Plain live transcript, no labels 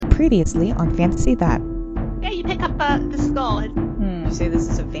Previously on Fantasy That. Yeah, you pick up the skull. You say this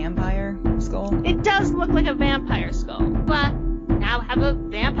is a vampire skull? It does look like a vampire skull, but now have a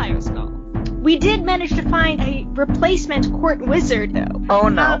vampire skull. We did manage to find a replacement court wizard, though. Oh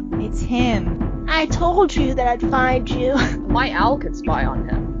no. It's him. I told you that I'd find you. My owl could spy on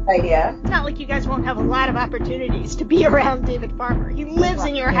him. Idea. It's not like you guys won't have a lot of opportunities to be around David Farmer. He lives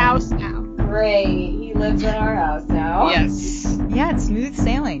in your house now. Great. He lives in our house now. Yes. Yeah, it's smooth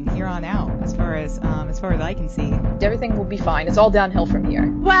sailing here on out, as far as I can see. Everything will be fine. It's all downhill from here.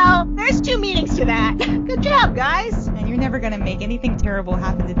 Well, there's 2 meanings to that. Good job, guys. And you're never gonna make anything terrible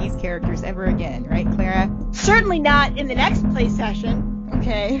happen to these characters ever again, right, Clara? Certainly not in the next play session.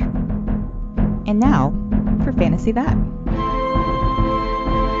 Okay. And now, for Fantasy That.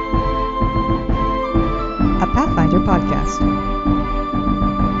 A Pathfinder podcast.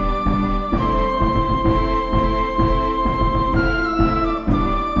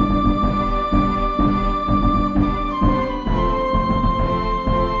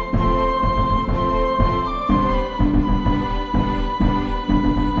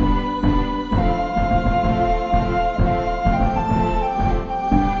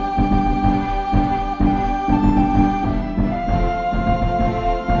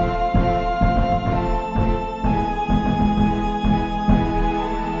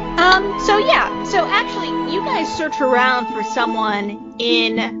 So actually, you guys search around for someone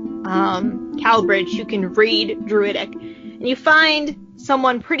in Calbridge who can read Druidic, and you find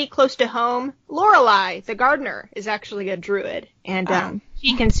someone pretty close to home. Lorelei, the gardener, is actually a druid, and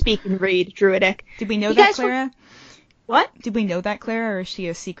she can speak and read Druidic. Did we know that, Clara? What? Did we know that, Clara, or is she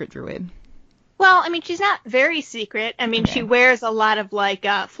a secret druid? Well, I mean, she's not very secret. I mean, She wears a lot of,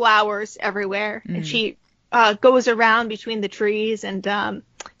 flowers everywhere, and she goes around between the trees and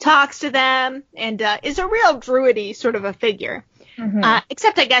talks to them, and is a real druidy sort of a figure. Mm-hmm.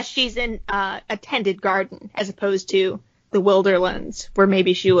 Except I guess she's in a tended garden as opposed to the Wilderlands, where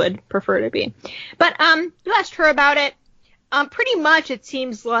maybe she would prefer to be. But you asked her about it. Pretty much it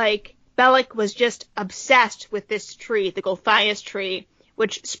seems like Bellic was just obsessed with this tree, the Golthias tree,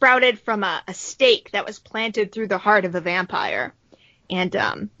 which sprouted from a stake that was planted through the heart of a vampire.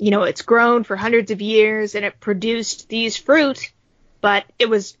 And, it's grown for hundreds of years, and it produced these fruit, but it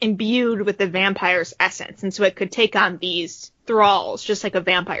was imbued with the vampire's essence, and so it could take on these thralls, just like a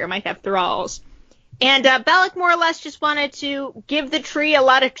vampire might have thralls. And Bellic more or less just wanted to give the tree a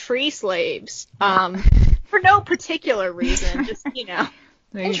lot of tree slaves, for no particular reason, just,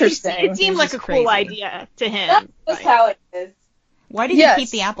 Interesting. It seemed like a cool idea to him. That's how it is. Why did he keep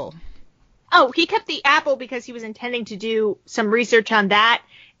the apple? Oh, he kept the apple because he was intending to do some research on that.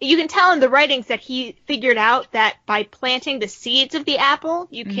 You can tell in the writings that he figured out that by planting the seeds of the apple,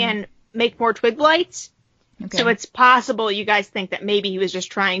 you can make more twig blights. Okay. So it's possible you guys think that maybe he was just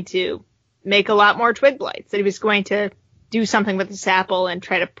trying to make a lot more twig blights, that he was going to do something with this apple and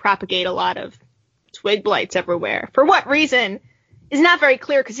try to propagate a lot of twig blights everywhere. For what reason is not very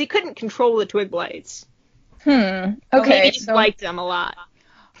clear, because he couldn't control the twig blights. Okay. So maybe he liked them a lot.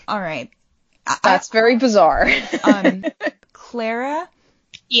 All right. That's very bizarre. Clara?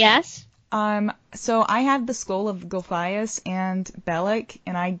 Yes? So I had the skull of Golthias and Bellic,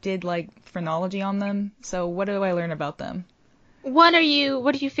 and I did, phrenology on them. So what do I learn about them? What do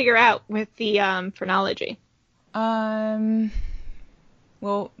you figure out with the, phrenology? Well,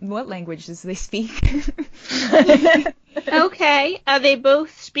 what languages do they speak? Okay, they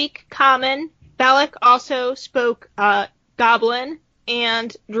both speak Common. Bellic also spoke, Goblin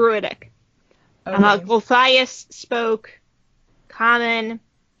and Druidic. Okay. Golthias spoke Common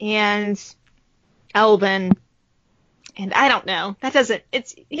and Elven, and I don't know. He's an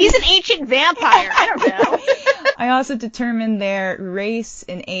ancient vampire. I don't know. I also determined their race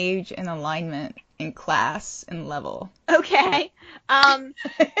and age and alignment and class and level. Okay. Bellic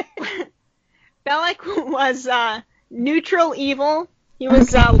was neutral evil. He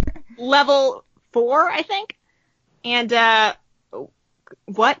was level 4, I think. And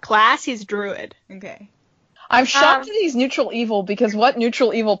what class? He's druid. Okay. I'm shocked that he's neutral evil, because what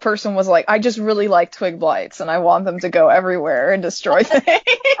neutral evil person was like, I just really like twig blights and I want them to go everywhere and destroy things?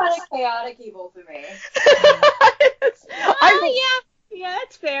 It's kind of chaotic evil to me. Yeah,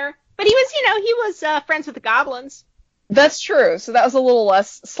 that's fair. But he was friends with the goblins. That's true. So that was a little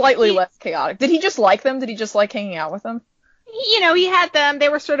slightly less chaotic. Did he just like them? Did he just like hanging out with them? He had them. They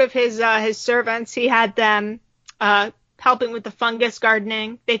were sort of his servants. He had them helping with the fungus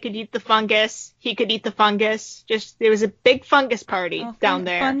gardening. They could eat the fungus. He could eat the fungus. There was a big fungus party down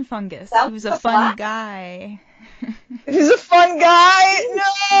there. Fun fungus. That he was a fun guy. He's a fun guy?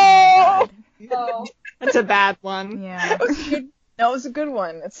 No! Oh. That's a bad one. Yeah. No, it was a good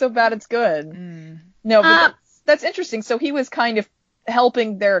one. It's so bad it's good. Mm. No, but that's interesting. So he was kind of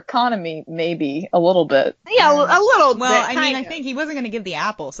helping their economy, maybe a little bit. Yeah, a little bit. Well, I mean, kind I of. think he wasn't going to give the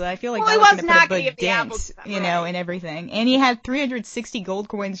apple, so I feel like Well, that he was was going to not put a gonna big give the apple dent, to them, you know, right. in everything. And he had 360 gold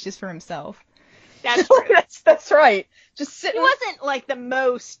coins just for himself. That's true. That's right. Just He sitting. wasn't like the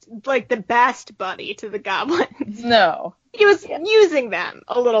best buddy to the goblins. No. He was using them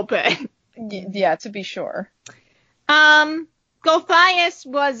a little bit. Yeah, to be sure. Golthias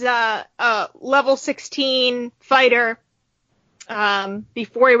was a level 16 fighter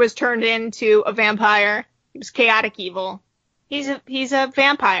before he was turned into a vampire. He was chaotic evil. He's a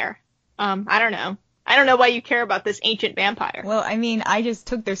vampire. I don't know. I don't know why you care about this ancient vampire. Well, I mean, I just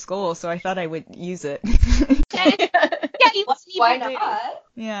took their skull, so I thought I would use it. Yeah, he was Why evil, dude. not?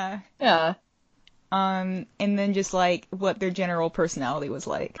 Yeah. Yeah. And then just like what their general personality was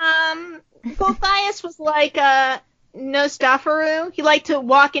like. Golthias was like Nostafaru. He liked to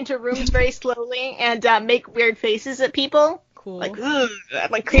walk into rooms very slowly and make weird faces at people. Cool. Like, ugh,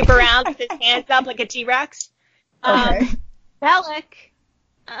 like creep around with his hands up like a T-Rex. Okay. Bellic,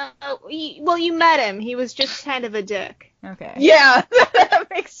 well, you met him. He was just kind of a dick. Okay. Yeah, that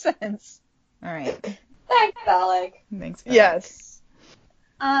makes sense. All right. Thanks, Alec. Thanks. Yes.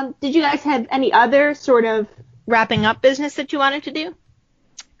 Did you guys have any other sort of wrapping up business that you wanted to do?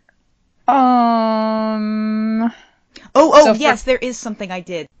 Oh, yes, there is something I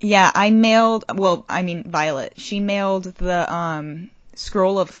did. Yeah, Violet. She mailed the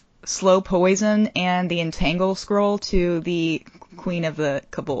scroll of slow poison and the entangle scroll to the Queen of the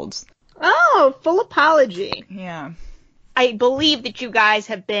Kobolds. Oh, full apology. Yeah. I believe that you guys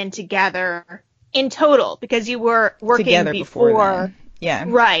have been together in total because you were working Together before then. Yeah.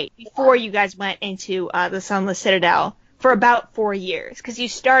 Right, before you guys went into the Sunless Citadel for about 4 years because you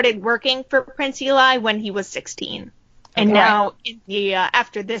started working for Prince Eli when he was 16. And now, in the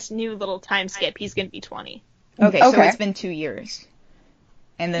after this new little time skip, he's going to be 20. Okay, so Okay. it's been 2 years.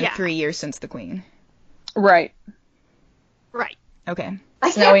 And then 3 years since the Queen. Right. Right. Okay.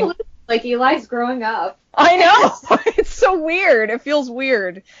 I Snowy. can't believe like Eli's growing up. I know. It's so weird. It feels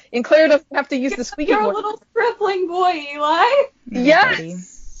weird. And Claire doesn't have to use the squeaky You're a voice. little stripling boy, Eli.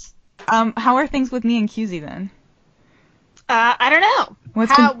 Yes. How are things with me and QZ then? I don't know.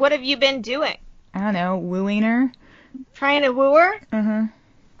 What have you been doing? I don't know, wooing her? Trying to woo her? Uh-huh.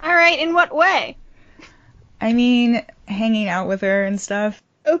 All right, in what way? I mean, hanging out with her and stuff.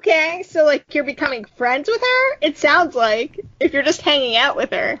 Okay, so like you're becoming friends with her? It sounds like if you're just hanging out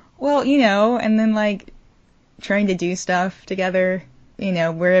with her. Well, you know, and then like trying to do stuff together, you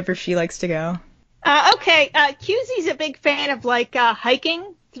know, wherever she likes to go. Okay, QZ's a big fan of like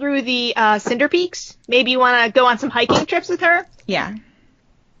hiking through the Cinder Peaks. Maybe you want to go on some hiking trips with her? Yeah.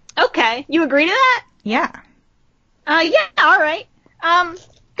 Okay, you agree to that? Yeah. Yeah, all right. Go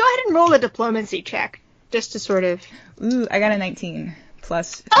ahead and roll a diplomacy check just to sort of. Ooh, I got a 19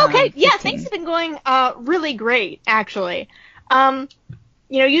 plus. Okay, yeah, 15. things have been going really great, actually.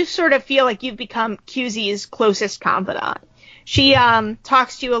 You know, you sort of feel like you've become QZ's closest confidant. She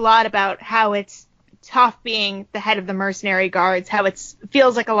talks to you a lot about how it's tough being the head of the mercenary guards, how it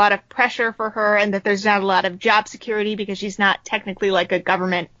feels like a lot of pressure for her, and that there's not a lot of job security because she's not technically like a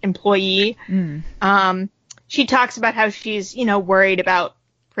government employee. Mm. She talks about how she's, you know, worried about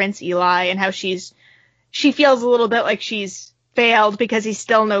Prince Eli and how she feels a little bit like she's failed because he's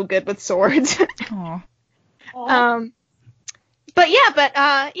still no good with swords. Aw. But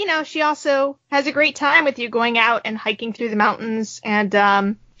you know, she also has a great time with you going out and hiking through the mountains,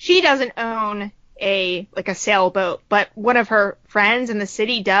 and she doesn't own a sailboat, but one of her friends in the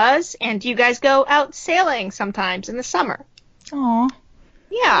city does, and you guys go out sailing sometimes in the summer. Aw.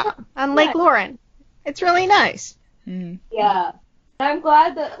 Yeah, on Lake Lauren. It's really nice. Mm. Yeah. I'm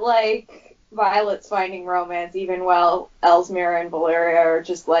glad that, like, Violet's finding romance even while Ellesmere and Valeria are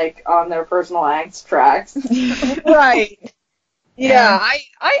just, like, on their personal angst tracks. Right. Yeah, I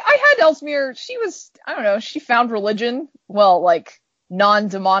had Ellesmere. She was, I don't know, she found religion. Well, like,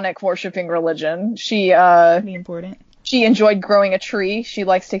 non-demonic worshipping religion. Pretty important. She enjoyed growing a tree. She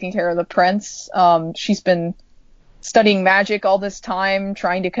likes taking care of the prince. She's been studying magic all this time,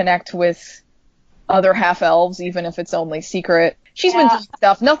 trying to connect with other half-elves, even if it's only secret. She's been doing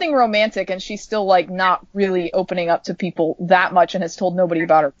stuff, nothing romantic, and she's still, like, not really opening up to people that much and has told nobody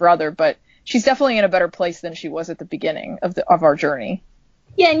about her brother, but she's definitely in a better place than she was at the beginning of our journey.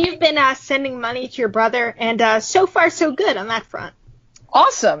 Yeah, and you've been sending money to your brother, and so far so good on that front.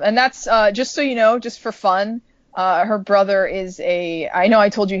 Awesome, and that's, just so you know, just for fun, her brother is I know I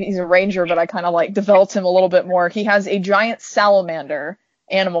told you he's a ranger, but I kind of, like, developed him a little bit more. He has a giant salamander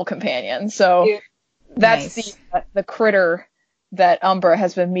animal companion, so that's nice. the critter that Umbra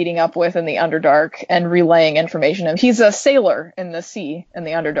has been meeting up with in the Underdark and relaying information. And he's a sailor in the sea in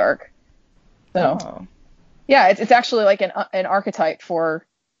the Underdark. So, yeah, it's actually like an archetype for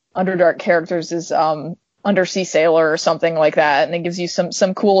Underdark characters is undersea sailor or something like that, and it gives you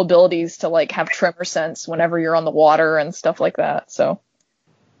some cool abilities to like have tremor sense whenever you're on the water and stuff like that. So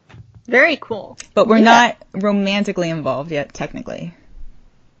very cool. But we're not romantically involved yet, technically.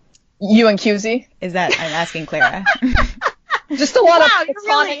 You and QZ? Is that I'm asking Clara? Just a lot of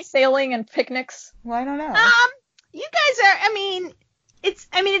platonic sailing and picnics. Well, I don't know. You guys are.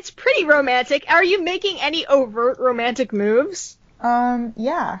 It's pretty romantic. Are you making any overt romantic moves?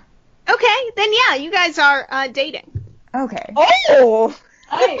 Yeah. Okay, then yeah, you guys are dating. Okay. Oh!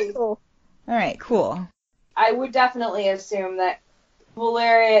 All right, cool. I would definitely assume that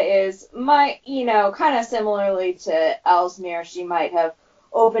Valeria is, kind of similarly to Ellesmere, she might have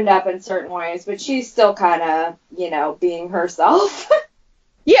opened up in certain ways, but she's still kind of, being herself.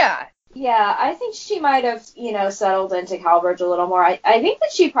 Yeah. Yeah, I think she might have, settled into Calbridge a little more. I think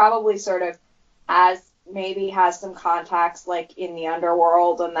that she probably sort of has some contacts, like, in the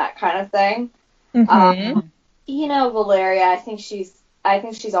underworld and that kind of thing. Mm-hmm. Valeria, I think she's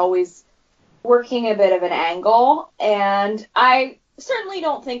always working a bit of an angle, and I certainly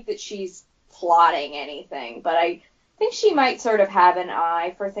don't think that she's plotting anything, but I think she might sort of have an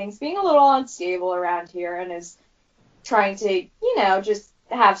eye for things being a little unstable around here and is trying to, just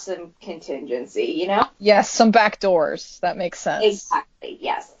have some contingency, Yes, some back doors. That makes sense. Exactly,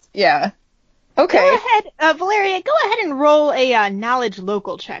 yes. Yeah. Okay. Go ahead, Valeria, go ahead and roll a knowledge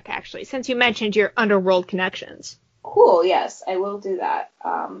local check, actually, since you mentioned your underworld connections. Cool, yes, I will do that.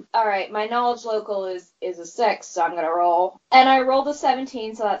 All right, my knowledge local is a 6, so I'm going to roll. And I rolled a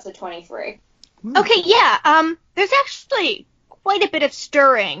 17, so that's a 23. Okay, yeah, there's actually quite a bit of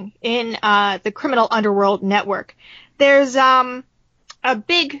stirring in the criminal underworld network. There's a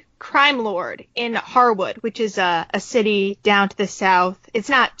big crime lord in Harwood, which is a city down to the south. It's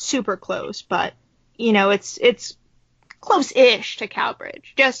not super close, but it's close-ish to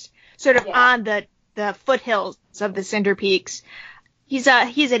Calbridge, just sort of on the foothills of the Cinder Peaks. He's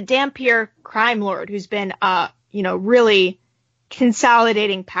a Dampier crime lord who's been really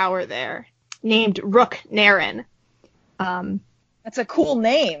consolidating power there, named Rook Naren. That's a cool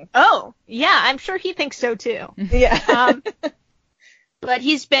name. Oh, yeah, I'm sure he thinks so too. Yeah. But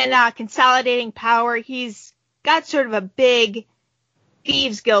he's been consolidating power. He's got sort of a big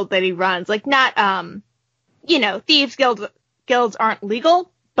thieves guild that he runs. Like, not, thieves guilds aren't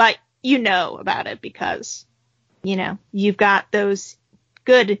legal, but you know about it because, you've got those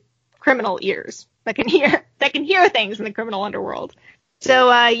good criminal ears that can hear things in the criminal underworld.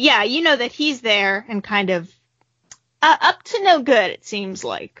 So, you know that he's there and kind of up to no good, it seems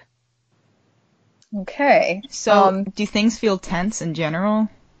like. Okay. So, do things feel tense in general?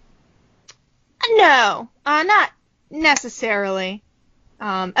 No, not necessarily.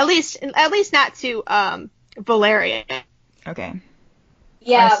 At least not to Valeria. Okay.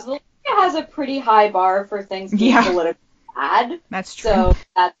 Yeah, Valeria has a pretty high bar for things being politically bad. That's true. So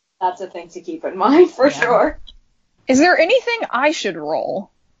that's a thing to keep in mind for sure. Is there anything I should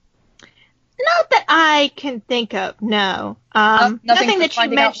roll? Not that I can think of, no. Nothing that you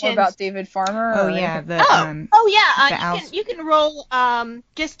mentioned. Out more about David Farmer? Oh, yeah. You can roll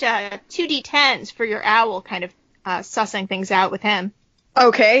just 2d10s for your owl, kind of sussing things out with him.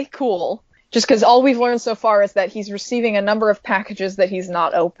 Okay, cool. Just because all we've learned so far is that he's receiving a number of packages that he's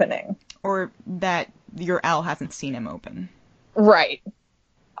not opening. Or that your owl hasn't seen him open. Right.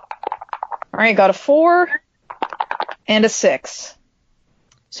 Alright, got a 4 and a 6.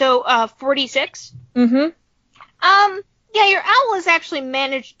 So, 46? Mm-hmm. Yeah, your owl has actually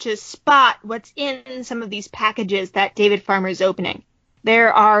managed to spot what's in some of these packages that David Farmer is opening.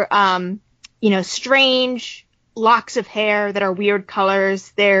 There are, strange locks of hair that are weird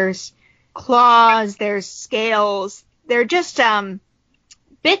colors. There's claws, there's scales. They're just,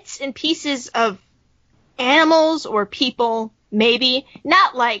 bits and pieces of animals or people, maybe.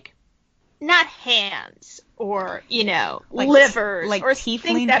 Not hands or, livers. Like or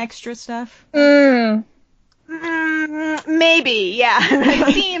tiefling extra stuff? Maybe, yeah.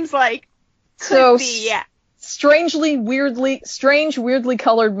 It seems like so be, yeah. Strange, weirdly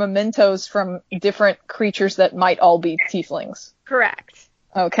colored mementos from different creatures that might all be tieflings. Correct.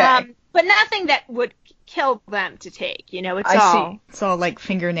 Okay. But nothing that would kill them to take, It's all like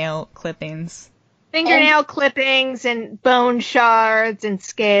fingernail clippings. Clippings and bone shards and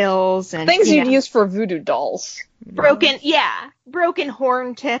scales and things you'd use for voodoo dolls. Broken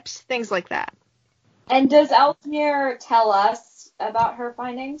horn tips, things like that. And does Ellesmere tell us about her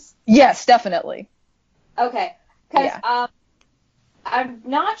findings? Yes, definitely. Okay, because I'm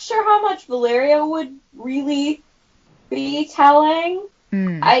not sure how much Valeria would really be telling.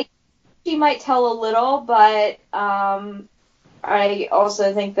 She might tell a little, but I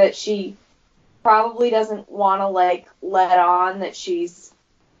also think that she probably doesn't want to, like, let on that she's,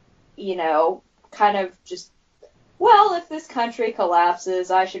 you know, kind of just, well, if this country collapses,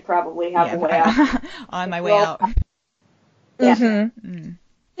 I should probably have a way out. On my way out. Yeah. Mm-hmm.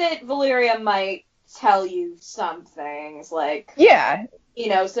 That Valeria might tell you some things, like, Yeah. you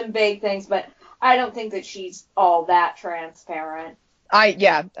know, some vague things, but I don't think that she's all that transparent.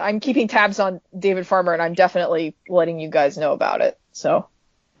 I'm keeping tabs on David Farmer, and I'm definitely letting you guys know about it. So,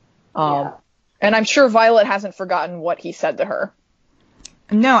 Yeah. and I'm sure Violet hasn't forgotten what he said to her.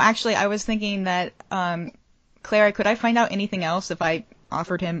 No, actually, I was thinking that, Clara, could I find out anything else if I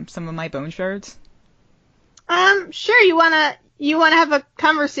offered him some of my bone shards? Sure. You wanna have a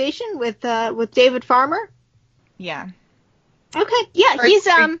conversation with David Farmer? Yeah. Okay. Yeah, he's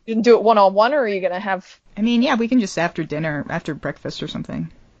You can do it one-on-one, or are you gonna have? I mean, yeah, we can just after dinner, after breakfast or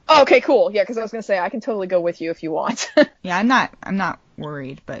something. Oh, okay, cool. Yeah, because I was gonna say I can totally go with you if you want. Yeah, I'm not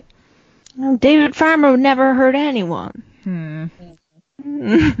worried, but. Well, David Farmer would never hurt anyone.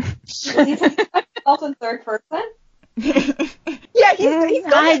 He's himself in third person? Yeah, he's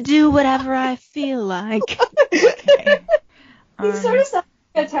I do whatever I feel like. Okay. He sort of sounds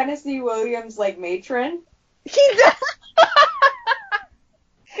like a Tennessee Williams, like, matron. He does.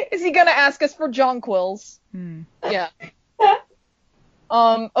 Is he gonna ask us for jonquils? Yeah.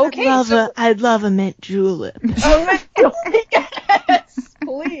 Okay. I'd love a mint julep. Oh my God. Yes,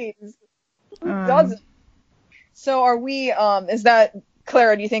 please. Who doesn't? So are we? Is that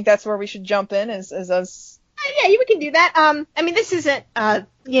Clara? Do you think that's where we should jump in? Is us? Yeah, we can do that. I mean, this isn't,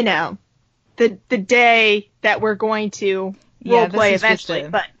 you know, the day that we're going to role play eventually,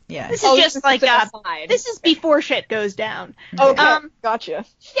 but yeah. this is just like this is before shit goes down. Okay, gotcha.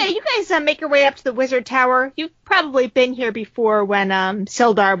 Yeah, you guys make your way up to the Wizard Tower. You've probably been here before when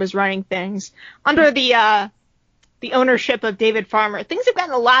Sildar was running things under the ownership of David Farmer. Things have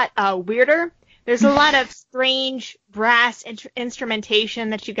gotten a lot weirder. There's a lot of strange brass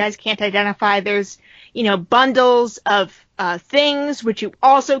instrumentation that you guys can't identify. There's, you know, bundles of things which you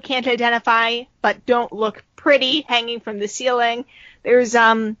also can't identify but don't look pretty hanging from the ceiling. There's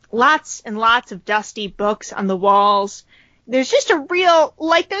lots and lots of dusty books on the walls. There's just a real,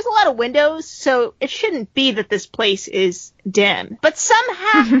 like, there's a lot of windows, so it shouldn't be that this place is dim. But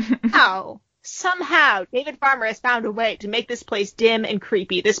somehow, David Farmer has found a way to make this place dim and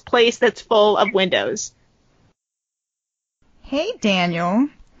creepy. This place that's full of windows. Hey, Daniel.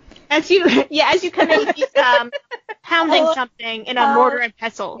 As you come in, he's pounding something in a mortar and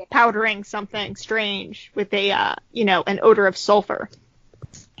pestle, powdering something strange with a, an odor of sulfur.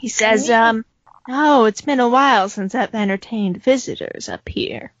 He says, oh, it's been a while since I've entertained visitors up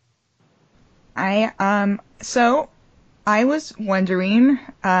here. So I was wondering,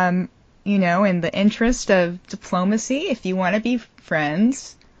 in the interest of diplomacy, if you want to be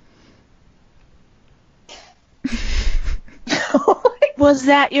friends. Was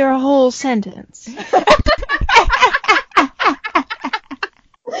that your whole sentence?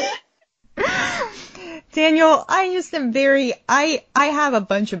 Daniel, I just am I have a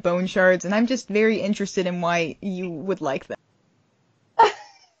bunch of bone shards, and I'm just very interested in why you would like them.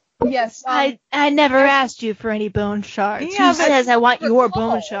 Yes. I never asked you for any bone shards. Yeah, Who says I want your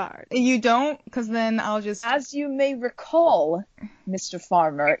bone shard? You don't? Because then I'll just... As you may recall, Mr.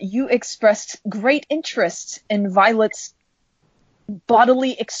 Farmer, you expressed great interest in Violet's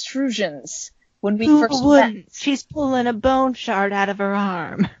bodily extrusions when we Who first wouldn't? met. She's pulling a bone shard out of her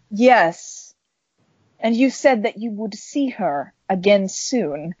arm. Yes. And you said that you would see her again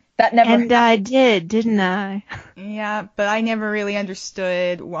soon. That never And I did, didn't I? Yeah, but I never really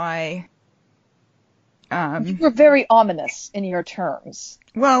understood why. You were very ominous in your terms.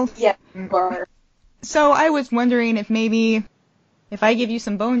 Well, Yeah. so I was wondering if maybe if I give you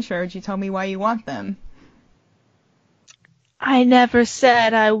some bone shards, you tell me why you want them. I never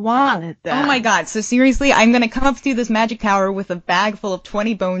said I wanted them. Oh my god, so seriously, I'm gonna come up through this magic tower with a bag full of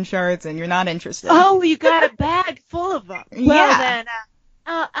 20 bone shards and you're not interested? Oh, you got a bag full of them. Well, Yeah. then,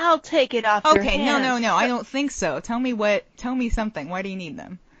 I'll take it off your Okay, hands. no, I don't think so. Tell me something. Why do you need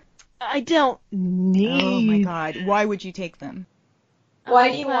them? I don't need... Oh my god, why would you take them?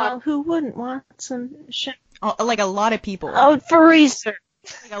 Why do you well, want... who wouldn't want some... Like a lot of people. Oh, for research.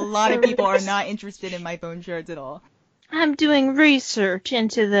 Like a lot of people are not interested in my bone shards at all. I'm doing research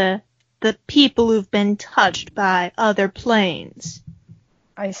into the people who've been touched by other planes.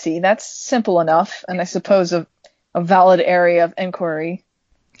 I see. That's simple enough, and I suppose a valid area of inquiry.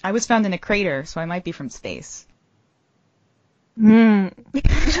 I was found in a crater, so I might be from space.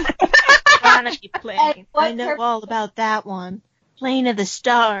 Astronomy plane. what I know purpose- all about that one. Plane of the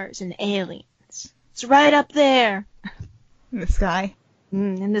stars and aliens. It's right up there. In the sky.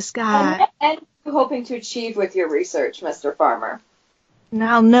 In the sky. And you hoping to achieve with your research, Mr. Farmer? And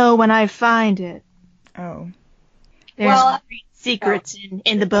I'll know when I find it. Oh. There's Well, great secrets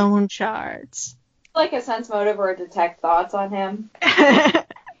in the bone shards. Like a sense motive or a detect thoughts on him? You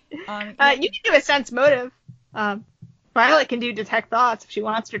can do a sense motive. Violet can do detect thoughts if she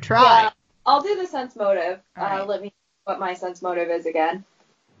wants to try. Yeah, I'll do the sense motive. Alright. Let me know what my sense motive is again.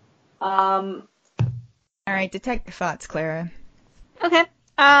 All right, detect the thoughts, Clara. Okay.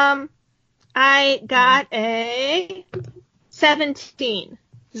 I got a 17.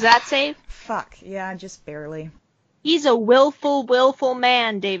 Does that save? Fuck, yeah, just barely. He's a willful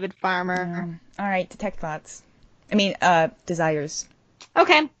man, David Farmer. All right, detect thoughts. I mean, desires.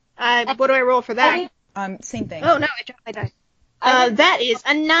 Okay. What do I roll for that? Same thing. Oh, no, I dropped my dice. That is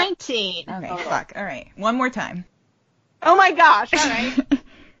a 19. Okay, fuck. All right, one more time. Oh my gosh, alright.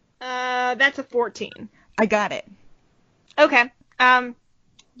 That's a 14. I got it. Okay.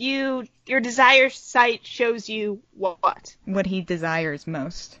 Your desire sight shows you what? What he desires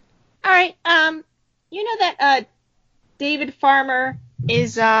most. Alright, you know that, David Farmer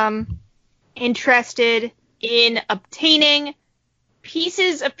is, interested in obtaining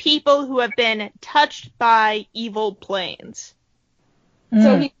pieces of people who have been touched by evil planes.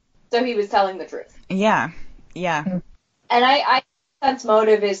 So he was telling the truth. Yeah. And I sense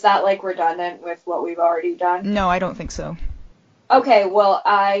motive, is that like redundant with what we've already done? No, I don't think so. Okay, well,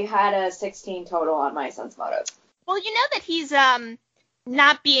 I had a 16 total on my sense motive. Well, you know that he's,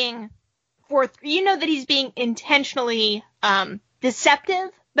 not being you know that he's being intentionally,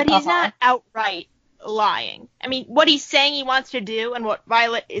 deceptive, but he's not outright lying. I mean, what he's saying he wants to do and what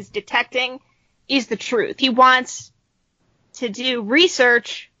Violet is detecting is the truth. He wants to do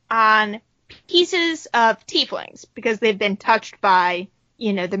research on pieces of tieflings because they've been touched by,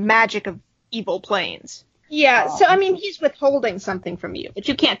 the magic of evil planes. Yeah, so I mean, he's withholding something from you, but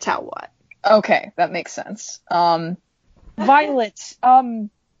you can't tell what. Okay, that makes sense. Violet,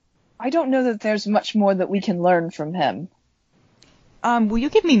 I don't know that there's much more that we can learn from him. Will you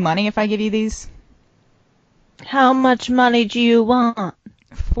give me money if I give you these? How much money do you want?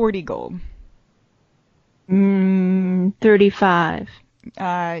 40 gold. 35.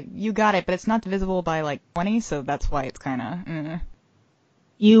 You got it, but it's not divisible by like 20, so that's why it's kinda,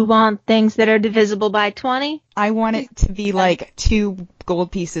 You want things that are divisible by 20? I want it to be like 2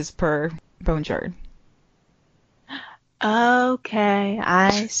 gold pieces per bone shard. Okay,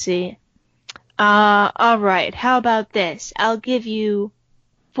 I see. Alright, how about this? I'll give you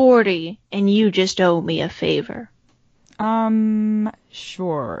 40, and you just owe me a favor.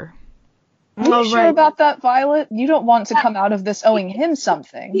 Sure. Are you sure about that, Violet? You don't want to come out of this owing him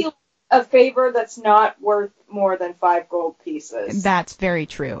something. A favor that's not worth more than 5 gold pieces. That's very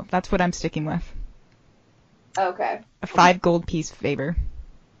true. That's what I'm sticking with. Okay. A 5 gold piece favor.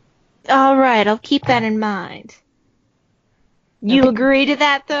 Alright, I'll keep that in mind. You Okay. agree to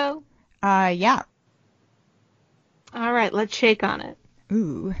that, though? Yeah. Alright, let's shake on it.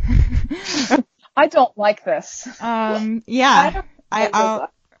 Ooh. I don't like this. Yeah.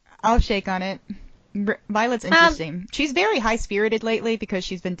 I'll shake on it. Violet's interesting. She's very high-spirited lately because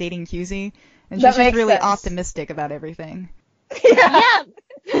she's been dating QZ, and she's just really optimistic about everything. Yeah.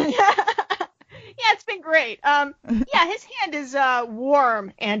 Yeah, it's been great. Yeah, his hand is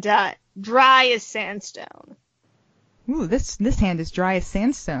warm and dry as sandstone. Ooh, this hand is dry as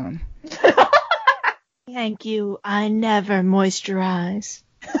sandstone. Thank you. I never moisturize.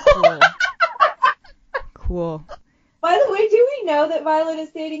 Cool. By the way, do we know that Violet is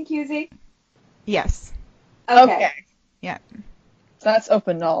dating QZ? Yes. Okay. Yeah. That's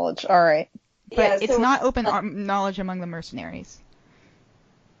open knowledge. All right. But Yeah, it's so- not open knowledge among the mercenaries.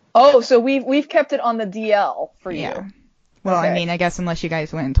 Oh, so we've kept it on the DL for you. Yeah. Well, I Okay. mean, I guess unless you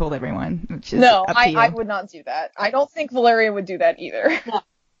guys went and told everyone, which is No, up to you. I would not do that. I don't think Valeria would do that either.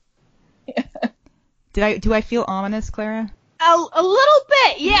 Do I feel ominous, Clara? A little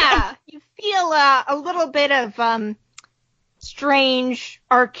bit, yeah. You feel a little bit of strange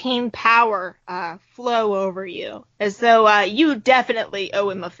arcane power flow over you, as though you definitely owe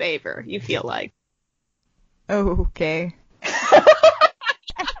him a favor. You feel like. Oh, okay.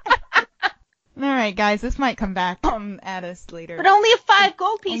 All right, guys, this might come back at us later. But only a 5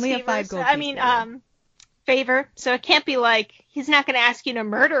 gold piece Only a favor. 5 gold I piece mean, favor. favor. So it can't be like he's not going to ask you to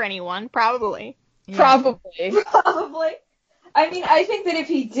murder anyone, probably. Yeah. Probably. Probably. I mean, I think that if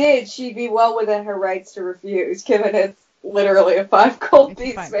he did, she'd be well within her rights to refuse, given it's literally a 5 gold It's a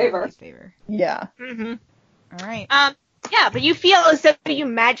piece 5 gold favor. piece favor. Yeah. Mm-hmm. All right. Yeah, but you feel as though you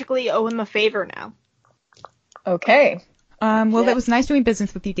magically owe him a favor now. Okay. Well, that was nice doing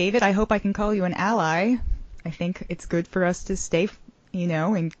business with you, David. I hope I can call you an ally. I think it's good for us to stay,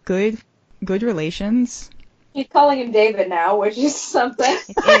 in good relations. He's calling him David now, which is something.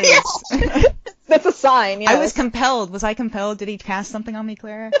 It is. That's a sign, yes. I was compelled. Was I compelled? Did he cast something on me,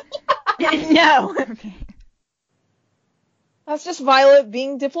 Clara? No. Okay. That's just Violet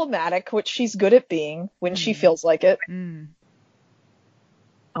being diplomatic, which she's good at being when she feels like it. Mm.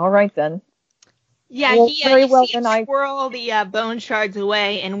 All right, then. Yeah, Well, he very well, seems then to squirrel the bone shards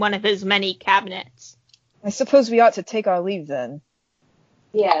away in one of his many cabinets. I suppose we ought to take our leave, then.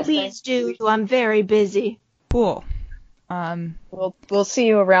 Yes. Please do. I'm very busy. Cool. We'll see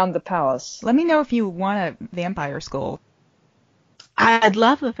you around the palace. Let me know if you want a vampire skull. I'd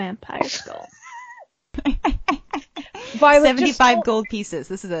love a vampire skull. Violet, 75 gold pieces.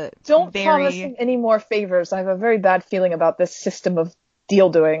 This is a don't promise him any more favors. I have a very bad feeling about this system of deal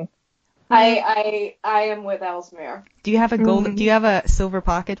doing. I am with Ellesmere. Do you have a gold? Do you have a silver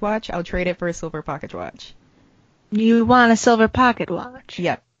pocket watch? I'll trade it for a silver pocket watch. You want a silver pocket watch?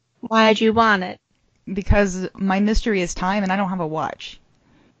 Yep. Why'd you want it? Because my mystery is time, and I don't have a watch.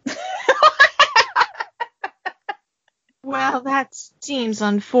 Well, that seems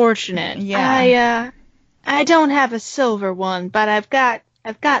unfortunate. Yeah. I don't have a silver one, but I've got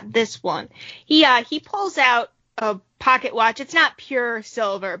this one. He pulls out a pocket watch. It's not pure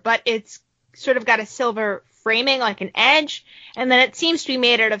silver, but it's sort of got a silver framing, like an edge, and then it seems to be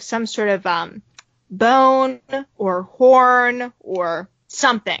made out of some sort of bone or horn or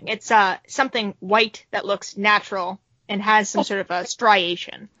something. It's something white that looks natural and has some sort of a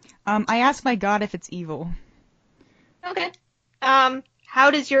striation. I asked my god if it's evil. Okay. How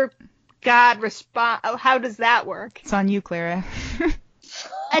does your god respond? How does that work? It's on you, Clara.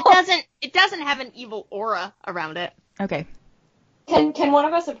 It doesn't have an evil aura around it. Okay. Can one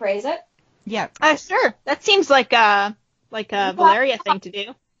of us appraise it? Yeah. Sure. That seems like a Valeria thing to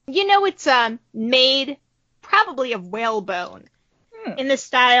do. It's made probably of whalebone. In the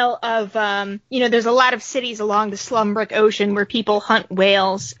style of, there's a lot of cities along the Slumbrick Ocean where people hunt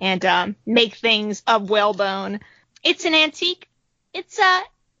whales and make things of whalebone. It's an antique. It's not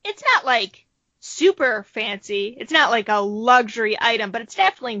like super fancy. It's not like a luxury item, but it's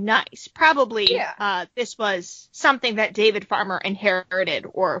definitely nice. Probably, this was something that David Farmer inherited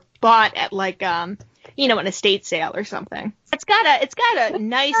or bought at like, an estate sale or something. It's got a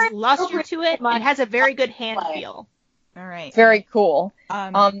nice luster to it and has a very good hand feel. All right. Very cool.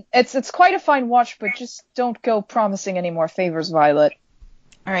 It's quite a fine watch, but just don't go promising any more favors, Violet.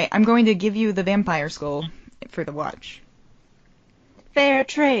 All right. I'm going to give you the vampire skull for the watch. Fair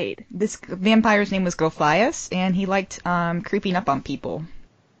trade. This vampire's name was Gulfias, and he liked creeping up on people.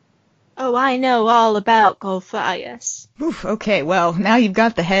 Oh, I know all about Gulfias. Oof, okay, well, now you've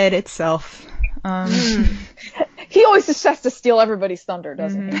got the head itself. He always just has to steal everybody's thunder,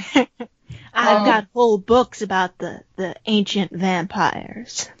 doesn't he? I've got whole books about the ancient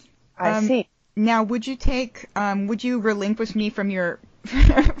vampires. I see. Now, would you relinquish me from your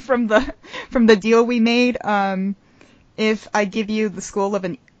from the deal we made? If I give you the skull of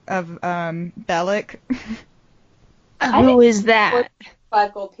Bellic. Who is that?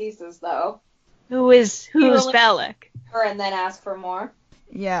 5 gold pieces, though. Who's Bellic? And then ask for more.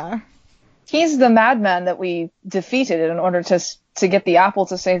 Yeah. He's the madman that we defeated in order to get the apple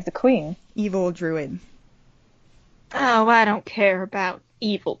to save the queen. Evil druid. Oh, I don't care about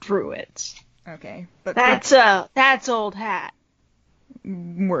evil druids. Okay, but that's old hat.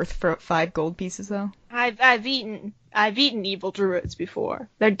 Worth for 5 gold pieces, though. I've eaten evil druids before.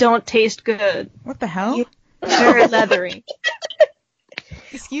 They don't taste good. What the hell? Very leathery.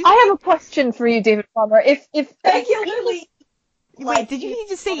 Excuse me? I have a question for you, David Farmer. If Regularly. Wait, did you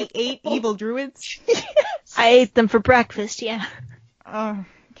just say you ate evil druids? I ate them for breakfast, yeah. Oh,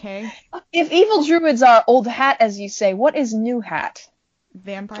 okay. If evil druids are old hat, as you say, what is new hat?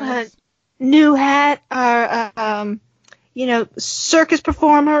 Vampires? New hat are, circus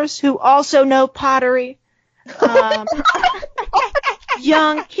performers who also know pottery.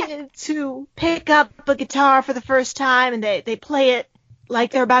 Young kids who pick up a guitar for the first time and they play it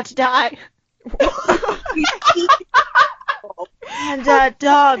like they're about to die. And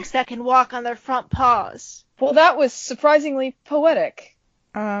dogs that can walk on their front paws. Well, that was surprisingly poetic.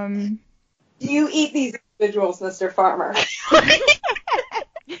 Do you eat these individuals, Mr. Farmer?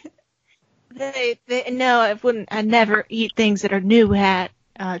 No, I wouldn't. I never eat things that are new hat.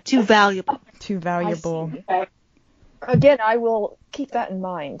 Too valuable. Too valuable. Okay. Again, I will keep that in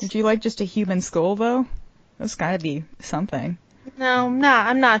mind. Would you like just a human skull, though? That's gotta be something. No,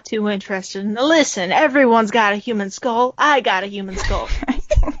 I'm not too interested. Now listen, everyone's got a human skull. I got a human skull.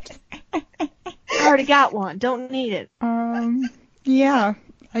 I already got one. Don't need it. Yeah,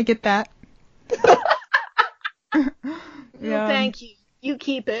 I get that. No, thank you. You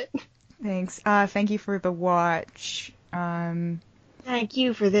keep it. Thanks. Thank you for the watch. Thank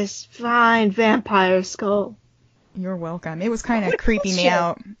you for this fine vampire skull. You're welcome. It was kind of creeping me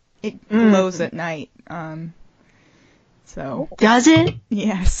out. It glows at night. So. Does it?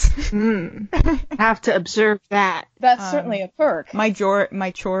 Yes. Have to observe that. That's certainly a perk. My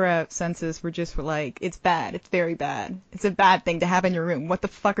Chora senses were just like, it's bad. It's very bad. It's a bad thing to have in your room. What the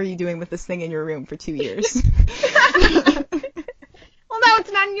fuck are you doing with this thing in your room for 2 years? Well, now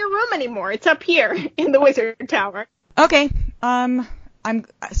it's not in your room anymore. It's up here in the wizard tower. Okay.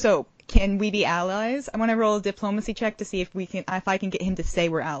 So can we be allies? I want to roll a diplomacy check to see if I can get him to say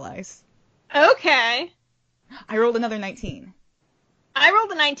we're allies. Okay. I rolled another 19. I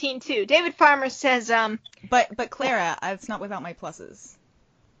rolled a 19 too. David Farmer says, But Clara, it's not without my pluses.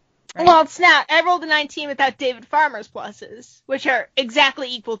 Right? Well, it's not. I rolled a 19 without David Farmer's pluses, which are exactly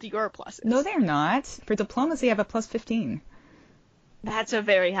equal to your pluses. No, they're not. For diplomacy, I have a plus 15. That's a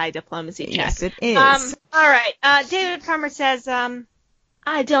very high diplomacy check. Yes, it is. All right. David Farmer says,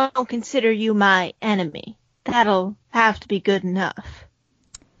 I don't consider you my enemy. That'll have to be good enough.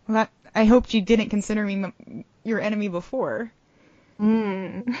 Well, I hoped you didn't consider me your enemy before.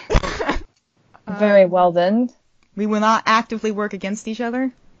 Very well, then. We will not actively work against each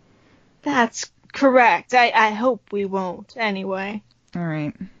other? That's correct. I hope we won't, anyway. All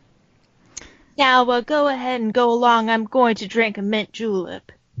right. Now, go ahead and go along. I'm going to drink a mint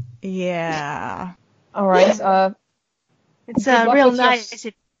julep. Yeah. All right. It's real nice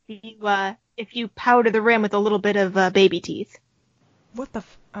if you powder the rim with a little bit of baby teeth. What the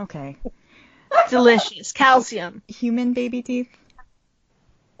okay. Delicious. Calcium. Human baby teeth?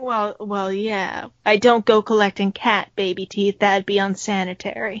 Well, yeah. I don't go collecting cat baby teeth. That'd be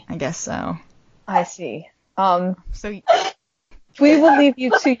unsanitary. I guess so. I see. So we will leave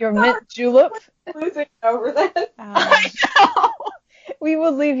you to your mint julep. Losing over that. We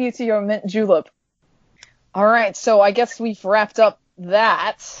will leave you to your mint julep. All right, so I guess we've wrapped up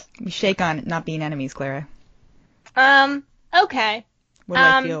that. We shake on not being enemies, Clara. Okay. What do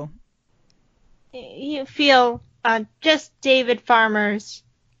I feel? You feel just David Farmer's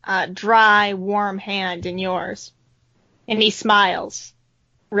dry, warm hand in yours. And he smiles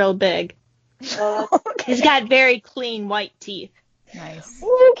real big. He's got very clean white teeth. Nice.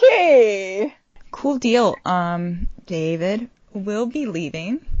 Okay. Cool deal. David, we'll be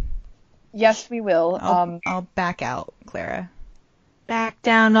leaving. Yes, we will. I'll back out, Clara. Back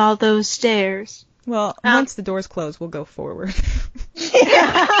down all those stairs. Well, once the doors close, we'll go forward.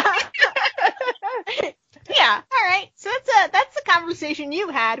 Yeah, all right. So that's the conversation you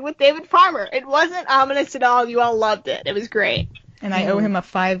had with David Farmer. It wasn't ominous at all. You all loved it. It was great. And I owe him a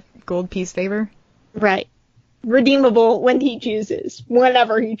 5 gold piece favor? Right. Redeemable when he chooses.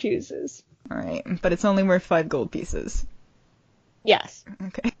 Whenever he chooses. All right. But it's only worth 5 gold pieces. Yes.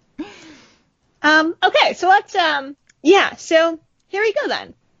 Okay. Okay, so let's, so here we go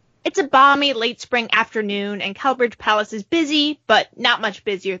then. It's a balmy late spring afternoon, and Kelbridge Palace is busy, but not much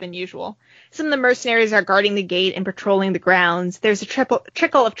busier than usual. Some of the mercenaries are guarding the gate and patrolling the grounds. There's a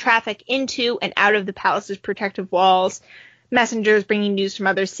trickle of traffic into and out of the palace's protective walls. Messengers bringing news from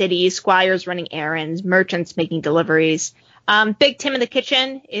other cities, squires running errands, merchants making deliveries. Big Tim in the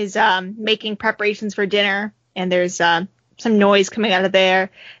kitchen is making preparations for dinner, and there's some noise coming out of there.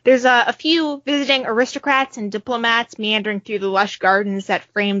 There's a few visiting aristocrats and diplomats meandering through the lush gardens that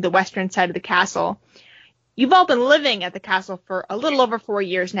frame the western side of the castle. You've all been living at the castle for a little over 4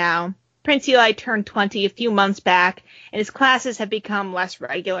 years now. Prince Eli turned 20 a few months back, and his classes have become less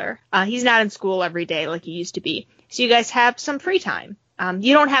regular. He's not in school every day like he used to be, so you guys have some free time.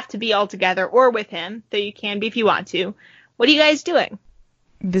 You don't have to be all together or with him, though you can be if you want to. What are you guys doing?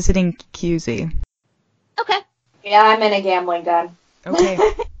 Visiting QZ. Okay. Yeah, I'm in a gambling den. Okay.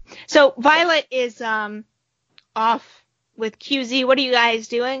 So Violet is off with QZ. What are you guys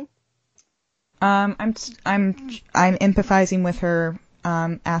doing? I'm empathizing with her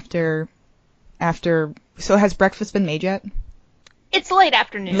after. So has breakfast been made yet? It's late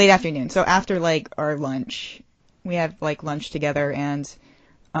afternoon. Late afternoon. So after our lunch, we have lunch together, and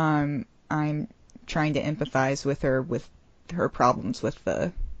I'm trying to empathize with her problems with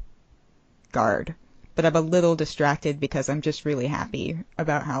the guard. But I'm a little distracted because I'm just really happy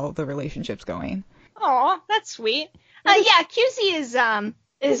about how the relationship's going. Aw, that's sweet. Yeah, QZ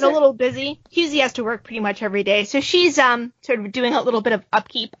is a little busy. QZ has to work pretty much every day, so she's sort of doing a little bit of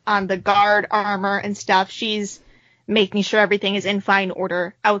upkeep on the guard armor and stuff. She's making sure everything is in fine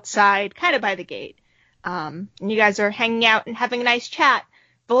order outside, kind of by the gate. And you guys are hanging out and having a nice chat.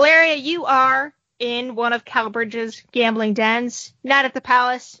 Valeria, you are in one of Calbridge's gambling dens, not at the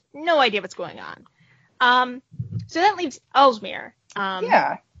palace, no idea what's going on. So that leaves Ellesmere.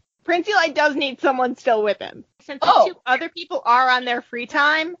 Yeah. Prince Eli does need someone still with him. Since the two other people are on their free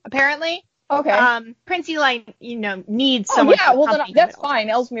time, apparently. Okay. Prince Eli, needs someone. Oh, yeah, well, then that's him. fine.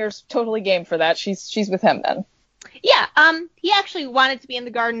 Ellesmere's totally game for that. She's with him then. Yeah, he actually wanted to be in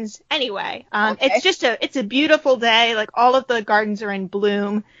the gardens anyway. Okay. It's a beautiful day. Like, all of the gardens are in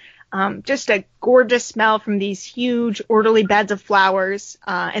bloom. Just a gorgeous smell from these huge, orderly beds of flowers,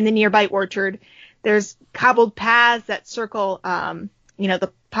 in the nearby orchard. There's cobbled paths that circle,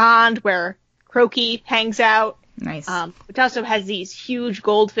 the pond where Croaky hangs out. Nice. Which also has these huge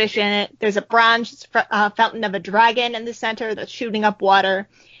goldfish in it. There's a bronze fountain of a dragon in the center that's shooting up water.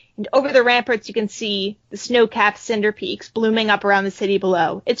 And over the ramparts, you can see the snow-capped cinder peaks blooming up around the city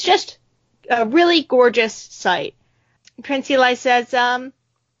below. It's just a really gorgeous sight. Prince Eli says,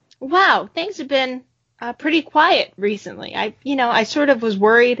 wow, things have been pretty quiet recently. I sort of was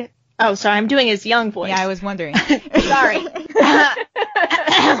worried. Oh, sorry, I'm doing his young voice. Yeah, I was wondering. Sorry.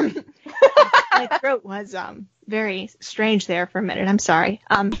 My throat was very strange there for a minute. I'm sorry.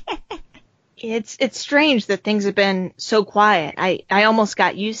 It's strange that things have been so quiet. I almost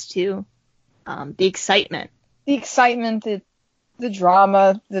got used to the excitement. The excitement, the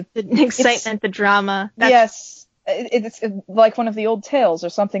drama, the excitement, the drama. Yes, it's like one of the old tales or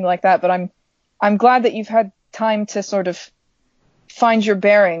something like that. But I'm glad that you've had time to sort of find your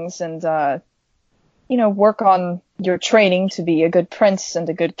bearings and work on your training to be a good prince and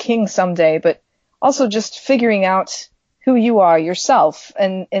a good king someday. But also just figuring out who you are yourself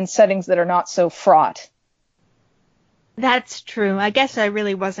and in settings that are not so fraught. That's true. I guess I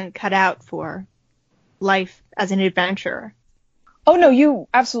really wasn't cut out for life as an adventurer. Oh, no, you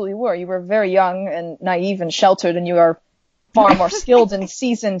absolutely were. You were very young and naive and sheltered, and you are far more skilled and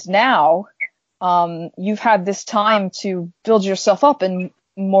seasoned now. You've had this time to build yourself up in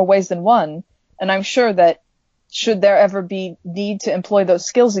more ways than one, and I'm sure that should there ever be need to employ those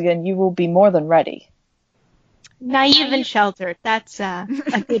skills again, you will be more than ready. Naive and sheltered. That's a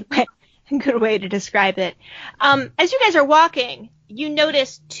good way to describe it. As you guys are walking, you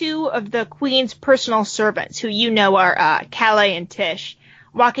notice two of the Queen's personal servants, who are Calais and Tish,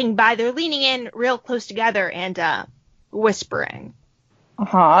 walking by. They're leaning in real close together and whispering.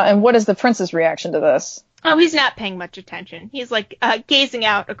 And what is the prince's reaction to this? Oh, he's not paying much attention. He's gazing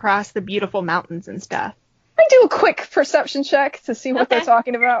out across the beautiful mountains and stuff. I do a quick perception check to see what they're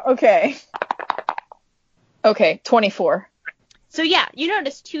talking about. Okay, 24. So yeah, you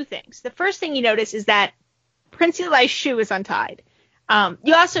notice two things. The first thing you notice is that Prince Eli's shoe is untied.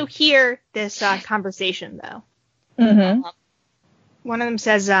 You also hear this conversation, though. Mm-hmm. One of them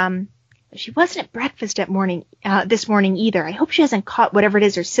says, she wasn't at breakfast this morning either. I hope she hasn't caught whatever it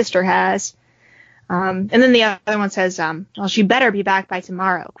is her sister has. And then the other one says, well, she better be back by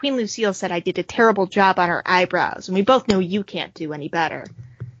tomorrow. Queen Lucille said I did a terrible job on her eyebrows, and we both know you can't do any better.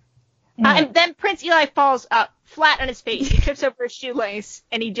 And then Prince Eli falls flat on his face. He trips over his shoelace,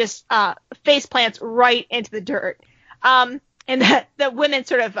 and he just face plants right into the dirt. And the women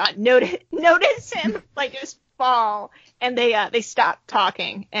sort of notice him just fall, and they stop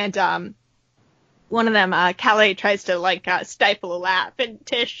talking. And one of them, Calais, tries to stifle a laugh, and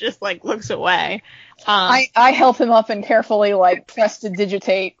Tish just looks away. I help him up and carefully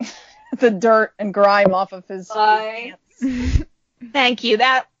prestidigitate the dirt and grime off of his pants. Thank you.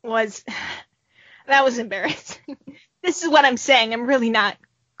 That was embarrassing. This is what I'm saying. I'm really not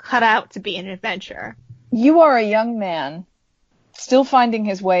cut out to be an adventurer. You are a young man, still finding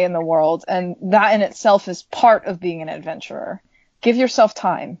his way in the world, and that in itself is part of being an adventurer. Give yourself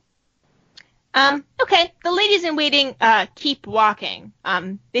time. Okay. The ladies in waiting keep walking.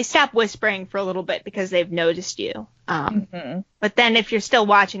 They stop whispering for a little bit because they've noticed you. But then if you're still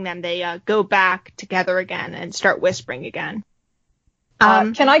watching them, they go back together again and start whispering again.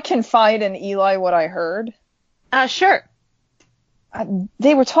 Can I confide in Eli what I heard? Sure.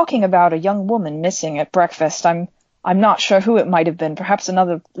 They were talking about a young woman missing at breakfast. I'm not sure who it might have been. Perhaps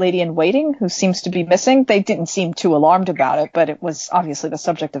another lady in waiting who seems to be missing. They didn't seem too alarmed about it, but it was obviously the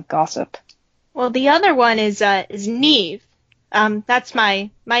subject of gossip. Well, the other one is Neve. That's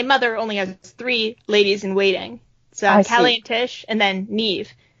my mother only has 3 ladies in waiting. It's Callie and Tish, and then Neve.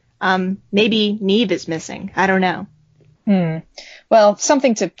 Maybe Neve is missing. I don't know. Well,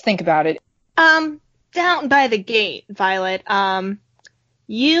 something to think about it. Down by the gate, Violet,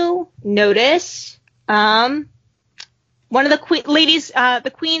 you notice one of the ladies,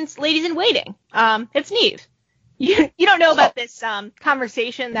 the Queen's ladies in waiting. It's Neve. You don't know about this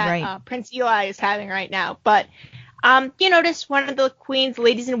conversation that Right. Prince Eli is having right now, but you notice one of the queen's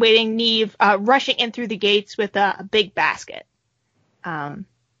ladies in waiting, Neve, rushing in through the gates with a big basket.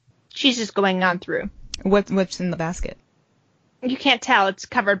 She's just going on through. What's in the basket? You can't tell. It's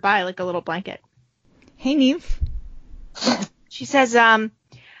covered by like a little blanket. Hey, Neve. She says, "Hi,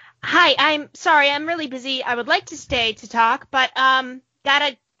 I'm sorry, I'm really busy. I would like to stay to talk, but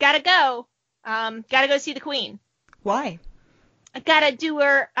gotta go. Gotta go see the queen. Why? I gotta do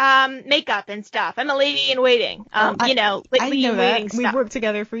her makeup and stuff. I'm a lady in waiting. I lady know in waiting that. We've stuff. worked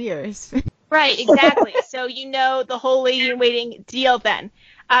together for years. Right, exactly. So you know the whole lady in waiting deal then.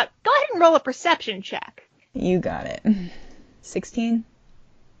 Go ahead and roll a perception check. You got it. 16?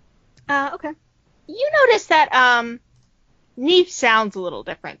 Okay. You notice that Neve sounds a little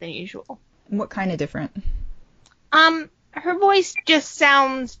different than usual. What kind of different? Her voice just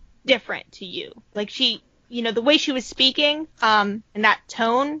sounds different to you. Like she, the way she was speaking, and that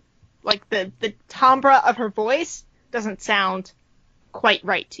tone, like the timbre of her voice doesn't sound quite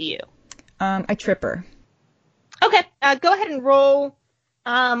right to you. I trip her. Okay, go ahead and roll.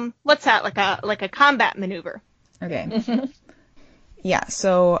 What's that? Like a combat maneuver. Okay. Yeah,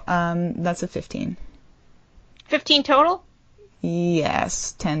 so that's a 15. 15 total?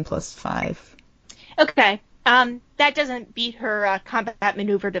 Yes, 10 plus 5. Okay. That doesn't beat her combat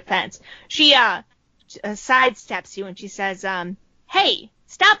maneuver defense. She sidesteps you and she says, "Hey,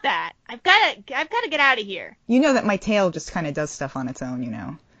 stop that! I've got to get out of here." You know that my tail just kind of does stuff on its own, you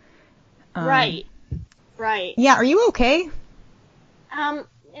know. Right. Yeah, are you okay? I'm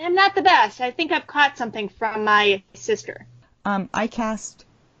not the best. I think I've caught something from my sister. I cast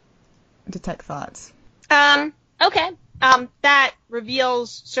Detect Thoughts. Okay. That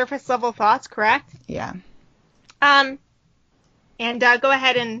reveals surface level thoughts, correct? Yeah. And go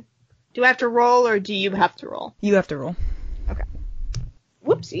ahead and do I have to roll or do you have to roll? You have to roll. Okay.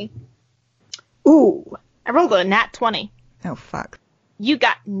 Whoopsie. Ooh. I rolled a nat 20. Oh, fuck. You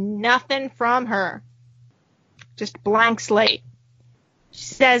got nothing from her. Just blank slate. She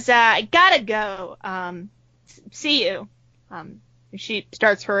says, I gotta go. See you. She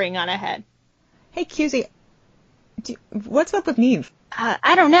starts hurrying on ahead. Hey, QZ, what's up with Neve?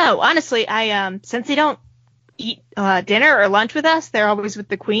 I don't know. Honestly, since they don't eat dinner or lunch with us, they're always with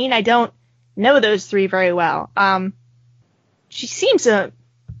the queen. I don't know those three very well. She seems fine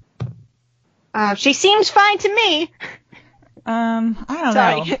to me. I don't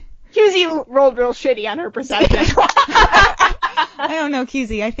Sorry. know. QZ rolled real shitty on her perception. I don't know,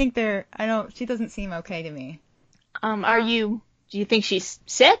 QZ. I think she doesn't seem okay to me. Do you think she's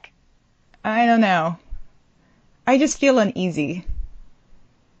sick? I don't know. I just feel uneasy.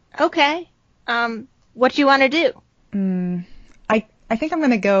 Okay. What do you want to do? I think I'm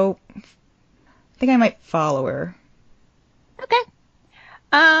gonna go. I think I might follow her. Okay.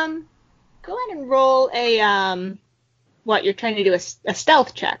 Go ahead and roll a, what, you're trying to do a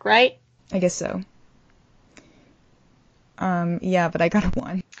stealth check, right? I guess so. Yeah, but I got a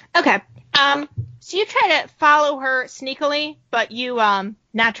 1. Okay. So you try to follow her sneakily, but you,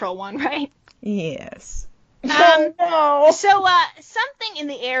 natural 1, right? Yes. Oh no! So, something in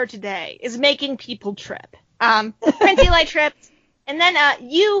the air today is making people trip. Prince Eli tripped, and then,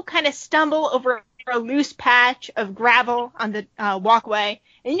 you kind of stumble over a loose patch of gravel on the, walkway,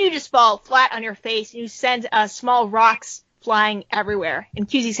 and you just fall flat on your face, and you send, small rocks flying everywhere. And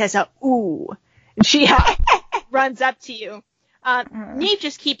QZ says, ooh. And she, runs up to you. Neve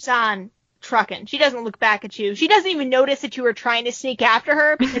just keeps on trucking. She doesn't look back at you. She doesn't even notice that you were trying to sneak after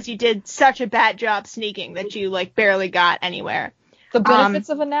her because you did such a bad job sneaking that you like barely got anywhere. The benefits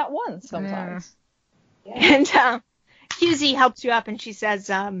of a nat 1 sometimes. Yeah. And QZ helps you up and she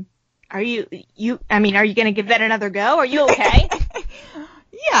says, are you gonna give that another go? Are you okay?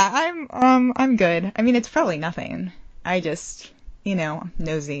 Yeah, I'm good. I mean, it's probably nothing. I just,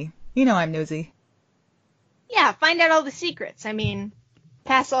 nosy. I'm nosy. Yeah, find out all the secrets. I mean,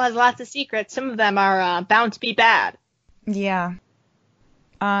 Castle has lots of secrets. Some of them are bound to be bad. Yeah.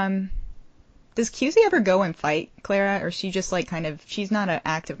 Does QZ ever go and fight Clara, or is she just she's not an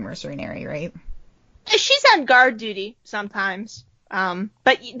active mercenary, right? She's on guard duty sometimes. But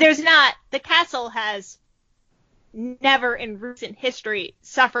the castle has never in recent history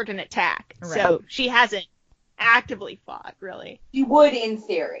suffered an attack. Right. So she hasn't actively fought, really. You would in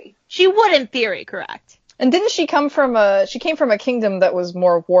theory. She would in theory, correct. And didn't she came from a kingdom that was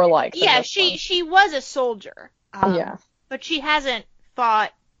more warlike? Than Yeah, this one? she was a soldier. Yeah. But she hasn't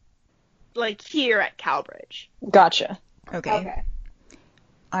fought here at Calbridge. Gotcha. Okay.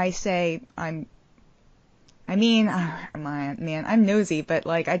 I say I'm nosy, but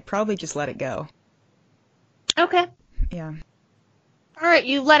I'd probably just let it go. Okay. Yeah. All right,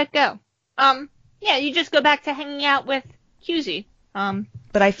 you let it go. Yeah, you just go back to hanging out with QZ.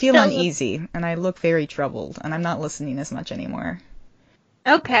 But I feel So- uneasy, and I look very troubled, and I'm not listening as much anymore.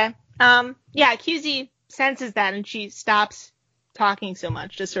 Okay. Yeah, QZ senses that and she stops talking so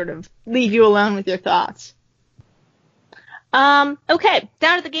much to sort of leave you alone with your thoughts. Okay,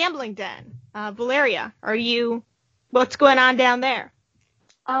 down at the gambling den. Valeria, what's going on down there?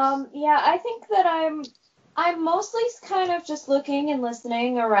 Yeah, I think that I'm mostly kind of just looking and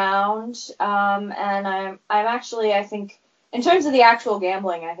listening around. And I'm actually, I think, in terms of the actual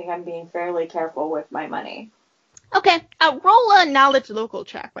gambling, I think I'm being fairly careful with my money. Okay, roll a knowledge local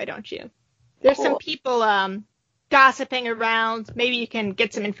check, why don't you? There's some Cool. people, gossiping around. Maybe you can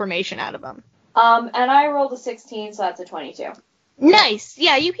get some information out of them. And I rolled a 16, so that's a 22. Nice.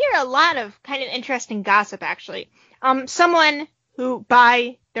 Yeah, you hear a lot of kind of interesting gossip, actually. Someone who,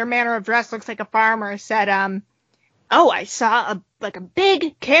 by their manner of dress, looks like a farmer said, oh, I saw a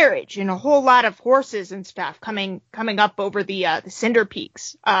big carriage and a whole lot of horses and stuff coming up over the Cinder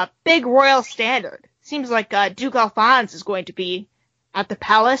Peaks. Big royal standard. Seems like Duke Alphonse is going to be at the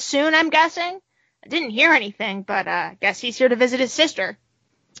palace soon, I'm guessing. I didn't hear anything, but guess he's here to visit his sister.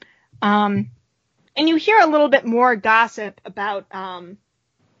 And you hear a little bit more gossip about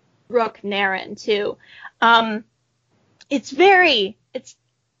Rook Naren, too. It's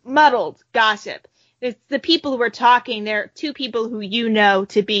muddled gossip. It's the people who are talking. They're two people who you know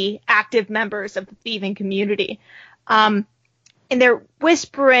to be active members of the thieving community. And they're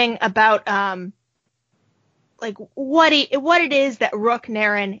whispering about what it is that Rook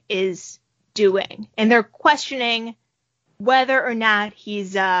Naren is doing. And they're questioning whether or not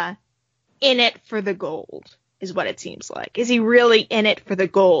he's in it for the gold, is what it seems like. Is he really in it for the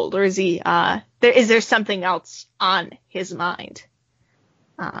gold, or is there something else on his mind?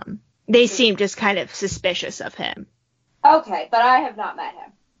 They seem just kind of suspicious of him. Okay, but I have not met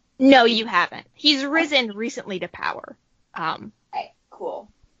him. No, you haven't. He's risen recently to power. Okay, cool.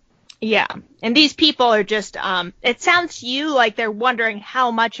 Yeah, and these people are just, it sounds to you like they're wondering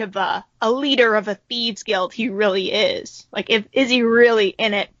how much of a leader of a thieves guild he really is. Like, is he really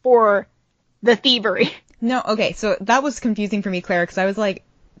in it for the thievery? No, okay, so that was confusing for me, Claire, because I was like,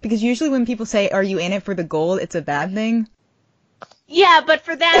 because usually when people say, are you in it for the gold, it's a bad thing. Yeah, but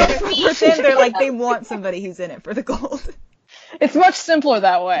for them, they're For thieves. them, they're like, they want somebody who's in it for the gold. It's much simpler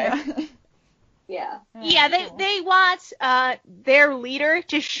that way. Yeah. Yeah, they want their leader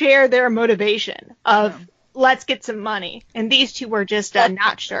to share their motivation of let's get some money, and these two were just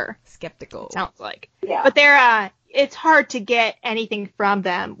not sure. Skeptical. Sounds like, Yeah. but they're it's hard to get anything from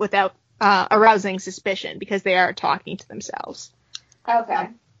them without arousing suspicion because they are talking to themselves. Okay.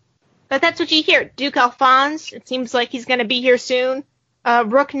 But that's what you hear. Duke Alphonse, it seems like he's going to be here soon.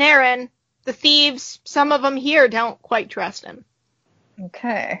 Rook Naren, the thieves, some of them here don't quite trust him.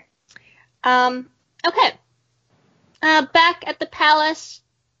 Okay. Okay. Back at the palace,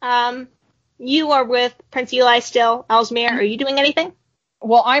 you are with Prince Eli still. Ellesmere, are you doing anything?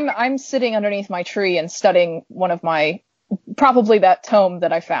 Well, I'm sitting underneath my tree and studying one of probably that tome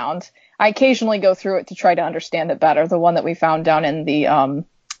that I found. I occasionally go through it to try to understand it better. The one that we found down in the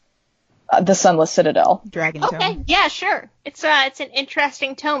Sunless Citadel. Dragon Tome. Okay, yeah, sure. It's an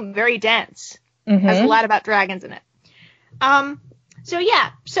interesting tome, very dense. Mm-hmm. Has a lot about dragons in it.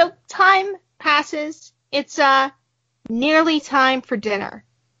 So time passes. It's nearly time for dinner.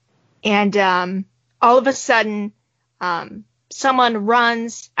 And all of a sudden, someone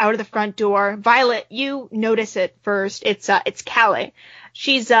runs out of the front door. Violet, you notice it first. It's Callie.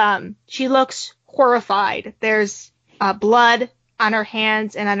 She looks horrified. There's blood on her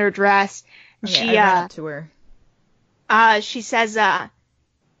hands and on her dress. Okay, I ran up to her. She says,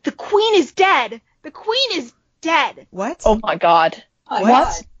 the queen is dead. The queen is dead. What? Oh my god. Oh, What?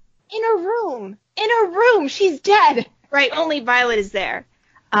 God. In her room. She's dead. Right. Only Violet is there.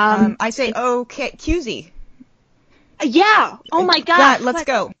 I say, okay, QZ. Yeah. Oh my God. Yeah, let's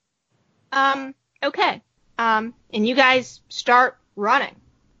go. Okay. And you guys start running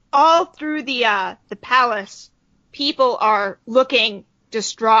all through the palace. People are looking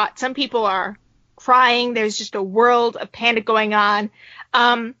distraught. Some people are crying. There's just a world of panic going on.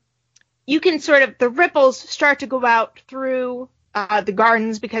 You can the ripples start to go out through the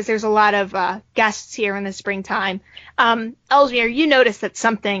gardens because there's a lot of guests here in the springtime. Ellesmere, you notice that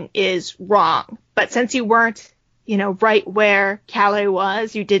something is wrong, but since you weren't, right where Calais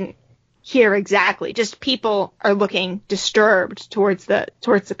was, you didn't hear exactly. Just people are looking disturbed towards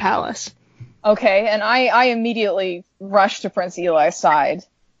the palace. Okay, and I immediately rush to Prince Eli's side.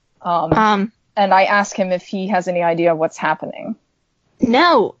 And I ask him if he has any idea what's happening.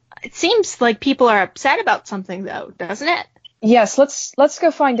 No, It seems like people are upset about something, though, doesn't it? Yes, let's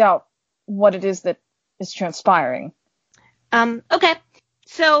go find out what it is that is transpiring. Okay.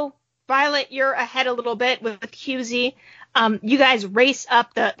 So, Violet, you're ahead a little bit with QZ. You guys race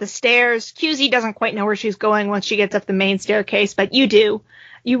up the stairs. QZ doesn't quite know where she's going once she gets up the main staircase, but you do.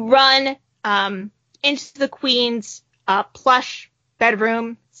 You run into the queen's plush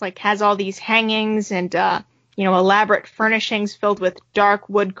bedroom. It's like has all these hangings and elaborate furnishings filled with dark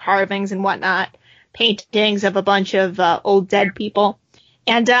wood carvings and whatnot, paintings of a bunch of old dead people.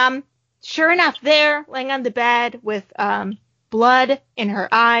 And sure enough, there, laying on the bed with blood in her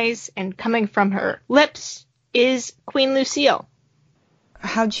eyes and coming from her lips, is Queen Lucille.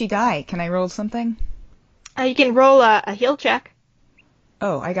 How'd she die? Can I roll something? You can roll a heal check.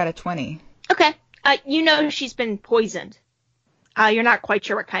 Oh, I got a 20. Okay. You know she's been poisoned. You're not quite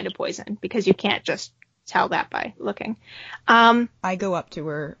sure what kind of poison, because you can't just tell that by looking. I go up to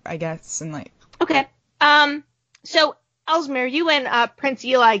her, I guess, and like... Okay. So, Ellesmere, you and Prince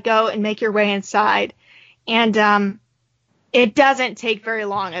Eli go and make your way inside, and it doesn't take very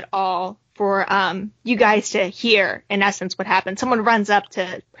long at all for you guys to hear, in essence, what happened. Someone runs up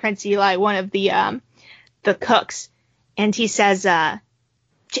to Prince Eli, one of the cooks, and he says, "The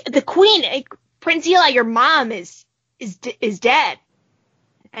Queen, Prince Eli, your mom is dead."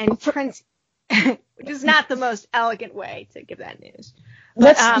 And Prince, which is not the most elegant way to give that news.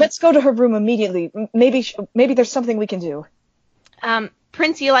 But, Let's go to her room immediately. Maybe there's something we can do.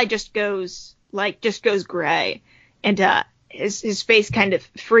 Prince Eli just goes gray, and his face kind of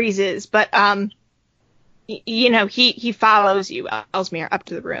freezes. But he follows you, Ellesmere, up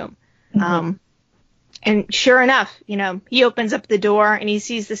to the room. Mm-hmm. And sure enough, he opens up the door and he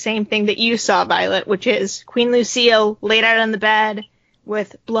sees the same thing that you saw, Violet, which is Queen Lucille laid out on the bed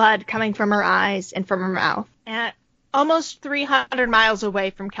with blood coming from her eyes and from her mouth. And almost 300 miles away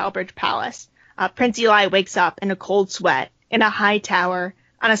from Calbridge Palace, Prince Eli wakes up in a cold sweat in a high tower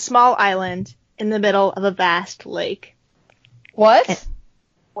on a small island in the middle of a vast lake. What?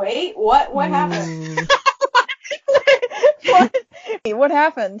 Wait, what happened? What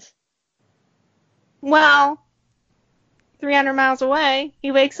happened? Well, 300 miles away,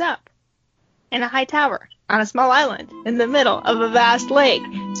 he wakes up in a high tower on a small island in the middle of a vast lake.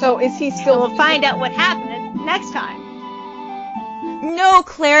 So is he still... We'll find out what happened next time. No,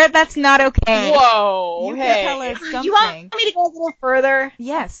 Claire, that's not okay. Whoa, You hey. can tell us something. You want me to go a little further?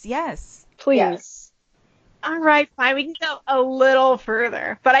 Yes. Please. Yes. All right, fine. We can go a little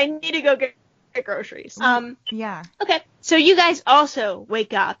further, but I need to go get groceries. Yeah. Okay. So you guys also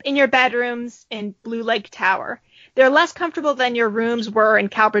wake up in your bedrooms in Blue Lake Tower. They're less comfortable than your rooms were in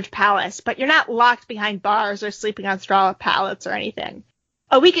Calbridge Palace, but you're not locked behind bars or sleeping on straw pallets or anything.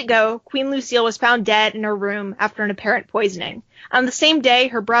 A week ago, Queen Lucille was found dead in her room after an apparent poisoning. On the same day,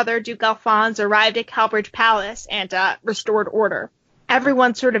 her brother, Duke Alphonse, arrived at Calbridge Palace and restored order.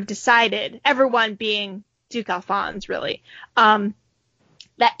 Everyone sort of decided, everyone being Duke Alphonse, really,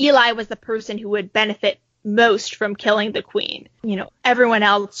 that Eli was the person who would benefit most from killing the queen. Everyone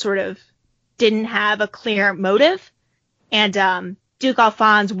else sort of didn't have a clear motive, and Duke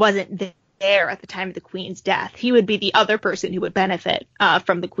Alphonse wasn't there at the time of the queen's death. He would be the other person who would benefit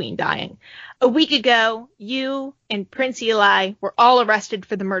from the queen dying. A week ago, you and Prince Eli were all arrested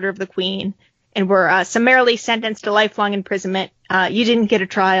for the murder of the queen and were summarily sentenced to lifelong imprisonment. You didn't get a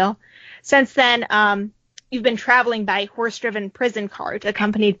trial. Since then, you've been traveling by horse-driven prison cart,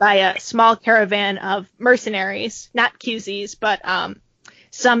 accompanied by a small caravan of mercenaries, not QZs, but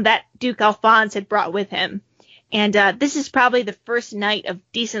some that Duke Alphonse had brought with him. And this is probably the first night of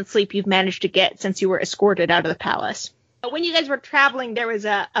decent sleep you've managed to get since you were escorted out of the palace. When you guys were traveling, there was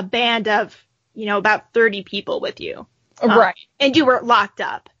a band of, about 30 people with you. Right. And you were locked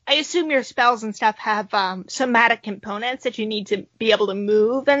up. I assume your spells and stuff have somatic components that you need to be able to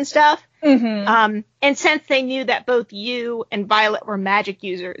move and stuff. Mm-hmm. And since they knew that both you and Violet were magic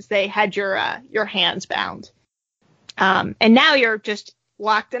users, they had your hands bound. And now you're just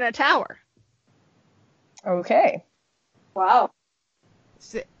locked in a tower. Okay. Wow.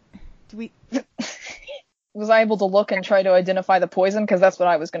 So, do we... Was I able to look and try to identify the poison? Because that's what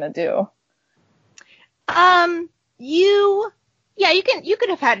I was going to do. You could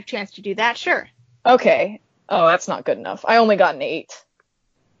have had a chance to do that, sure. Okay. Oh, that's not good enough. I only got an 8.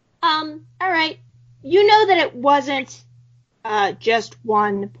 All right. You know that it wasn't just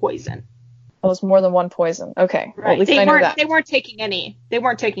one poison. It was more than one poison. Okay. Right. Well, at least I know that. They weren't taking any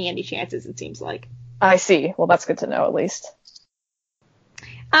chances, it seems like. I see. Well, that's good to know, at least.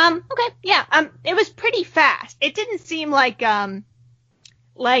 Okay. Yeah. It was pretty fast. It didn't seem like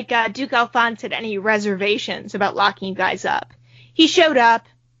Duke Alphonse had any reservations about locking you guys up. He showed up.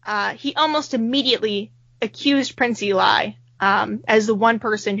 he almost immediately accused Prince Eli as the one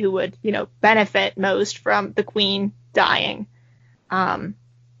person who would, benefit most from the queen dying. And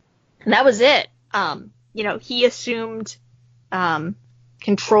that was it. He assumed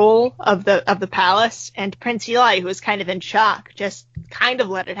control of the palace, and Prince Eli, who was kind of in shock, just kind of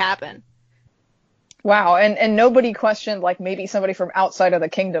let it happen. Wow, and nobody questioned, like, maybe somebody from outside of the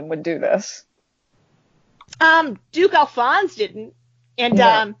kingdom would do this. Duke Alphonse didn't. And,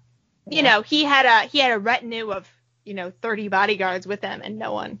 No. He had a retinue of, 30 bodyguards with him, and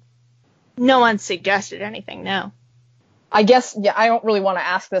no one suggested anything, no. I guess, yeah, I don't really want to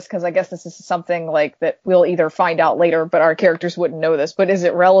ask this because I guess this is something like that we'll either find out later, but our characters wouldn't know this. But is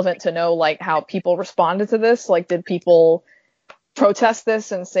it relevant to know, like, how people responded to this? Like, did people protest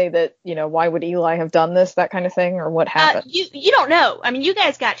this and say that, why would Eli have done this, that kind of thing, or what happened? You don't know. I mean, you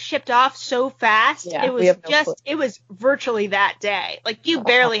guys got shipped off so fast. Yeah, it we have no clue. It was virtually that day. Like, you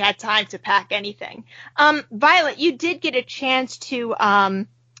barely had time to pack anything. Violet, you did get a chance to,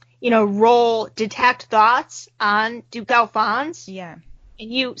 roll detect thoughts on Duke Alphonse. Yeah.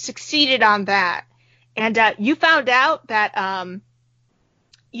 And you succeeded on that. And, you found out that, that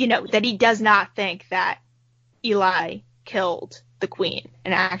he does not think that Eli killed the queen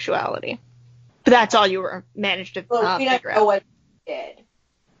in actuality. But that's all you managed to Well, we don't figure know out. what he did.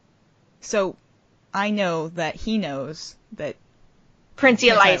 So I know that he knows that Prince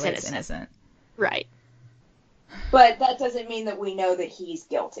Eli is Prince innocent. innocent. Right. But that doesn't mean that we know that he's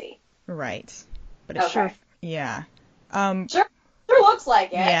guilty. Right. But it's Okay. sure. Yeah. Sure looks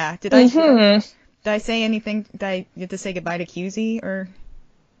like it. Yeah. Did I say anything? Did I get to say goodbye to QZ or?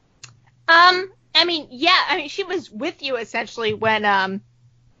 She was with you essentially when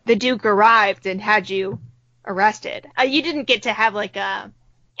the Duke arrived and had you arrested. You didn't get to have like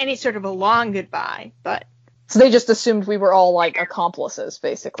any sort of a long goodbye, but So they just assumed we were all, like, accomplices,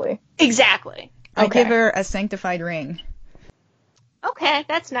 basically. exactly. I Okay. give her a sanctified ring. Okay,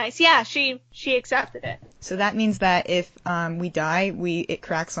 that's nice. Yeah, she accepted it. So that means that if we die, it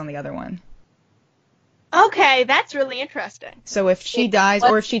cracks on the other one. Okay, that's really interesting. So if she dies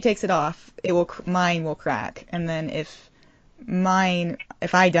or if she takes it off, mine will crack. And then if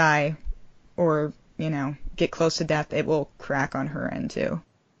I die or, get close to death, it will crack on her end too.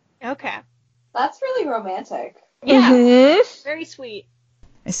 Okay. That's really romantic. Yeah, Mhm. very sweet.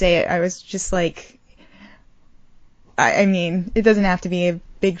 I was just like, I mean, it doesn't have to be a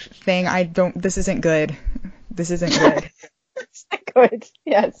big thing. This isn't good. This isn't good. Good.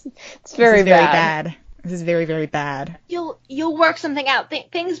 Yes. It's very This is very bad. bad. This is very, very bad. You'll work something out.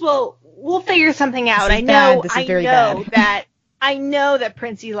 Things we'll figure something out. This is bad. This is very bad. I know that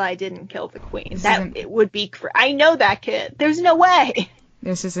Prince Eli didn't kill the queen. Isn't- It would be. I know that kid. There's no way.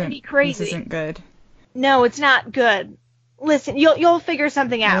 This isn't crazy. This isn't good. No, it's not good. Listen, you'll figure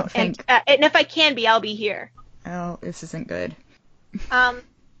something I don't out. think- And if I can be, I'll be here. Oh, this isn't good.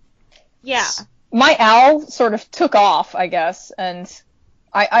 Yeah. My owl sort of took off, I guess, and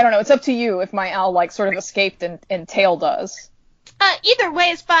I don't know. It's up to you if my owl, like, sort of escaped and Tail does. Either way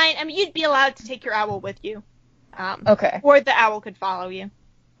is fine. I mean, you'd be allowed to take your owl with you. Okay. Or the owl could follow you.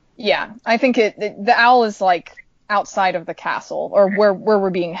 Yeah, I think the owl is, like, outside of the castle, or where we're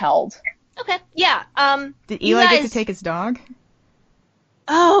being held. Okay. Yeah. Did you Eli get to guys- take his dog?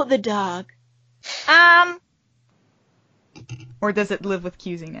 Oh, the dog. Or does it live with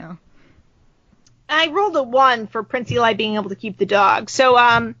QZ now? I rolled a 1 for Prince Eli being able to keep the dog. So,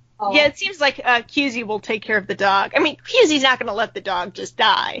 yeah, it seems like QZ will take care of the dog. I mean, QZ's not going to let the dog just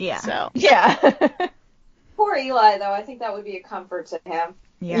die. Yeah. So. Yeah. Poor Eli, though. I think that would be a comfort to him.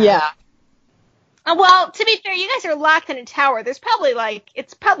 Yeah. Well, to be fair, you guys are locked in a tower. There's probably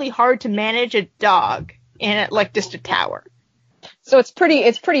it's probably hard to manage a dog in just a tower. So it's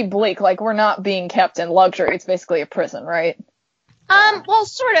pretty bleak. Like, we're not being kept in luxury. It's basically a prison, right? Well,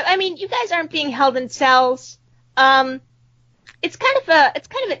 sort of. I mean, you guys aren't being held in cells. It's kind of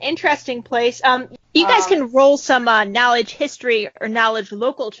an interesting place. You guys can roll some knowledge history or knowledge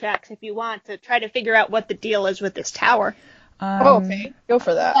local checks if you want to try to figure out what the deal is with this tower. Okay. Go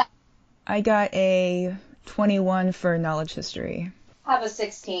for that. I got a 21 for knowledge history. Have a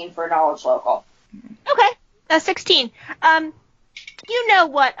 16 for knowledge local. Okay, 16. You know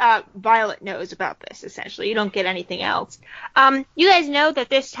what Violet knows about this, essentially. You don't get anything else. You guys know that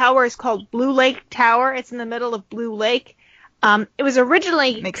this tower is called Blue Lake Tower. It's in the middle of Blue Lake. It was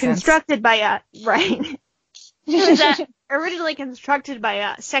originally constructed by right. It was originally constructed by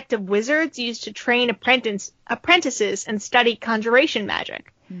a sect of wizards used to train apprentices and study conjuration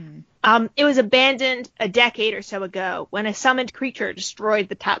magic. It was abandoned a decade or so ago when a summoned creature destroyed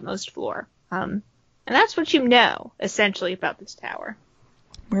the topmost floor. And that's what you know, essentially, about this tower.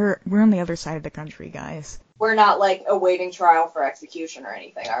 We're on the other side of the country, guys. We're not, like, awaiting trial for execution or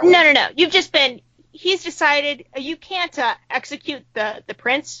anything, are we? No. He's decided you can't execute the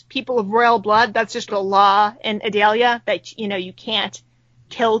prince, people of royal blood. That's just a law in Adalia that, you can't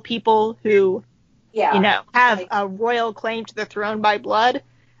kill people who, have a royal claim to the throne by blood.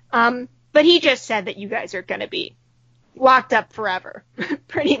 But he just said that you guys are going to be locked up forever,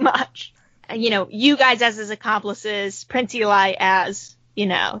 pretty much. You guys as his accomplices, Prince Eli as,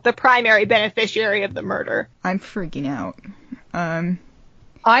 the primary beneficiary of the murder. I'm freaking out. I'm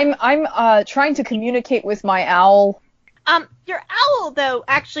trying to communicate with my owl. Your owl, though,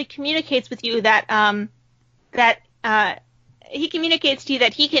 actually communicates with you that he communicates to you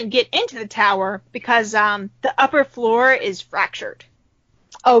that he can get into the tower because the upper floor is fractured.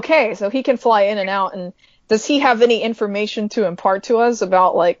 Okay, so he can fly in and out. And does he have any information to impart to us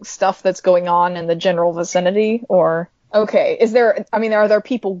about, like, stuff that's going on in the general vicinity? Or, okay, are there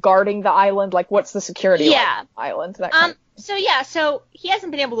people guarding the island? Like, what's the security like on the island? So he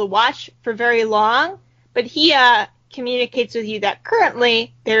hasn't been able to watch for very long, but he communicates with you that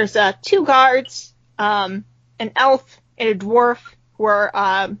currently there's 2 guards, an elf and a dwarf who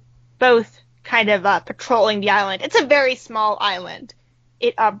are both kind of patrolling the island. It's a very small island.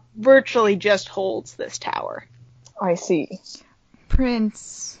 It virtually just holds this tower. I see.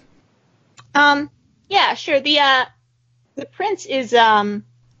 Prince. Yeah, sure. The prince is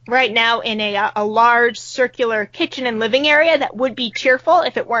right now in a large circular kitchen and living area that would be cheerful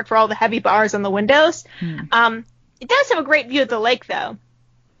if it weren't for all the heavy bars on the windows. It does have a great view of the lake, though.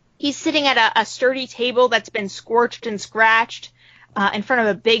 He's sitting at a sturdy table that's been scorched and scratched in front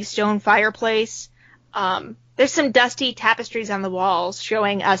of a big stone fireplace. There's some dusty tapestries on the walls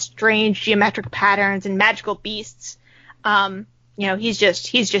showing strange geometric patterns and magical beasts. He's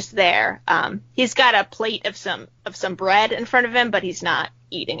just there. He's got a plate of some bread in front of him, but he's not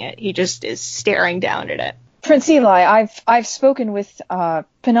eating it. He just is staring down at it. Prince Eli, I've spoken with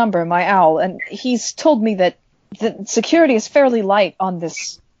Penumbra, my owl, and he's told me that the security is fairly light on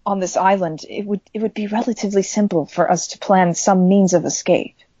this island. It would be relatively simple for us to plan some means of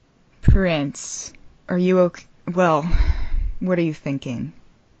escape. Prince, are you okay? Well, what are you thinking?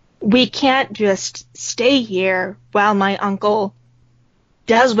 We can't just stay here while my uncle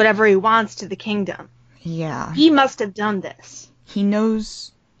does whatever he wants to the kingdom. Yeah. He must have done this. He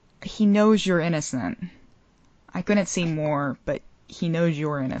knows you're innocent. I couldn't say more, but he knows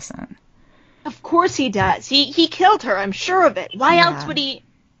you're innocent. Of course he does. He killed her, I'm sure of it. Why else would he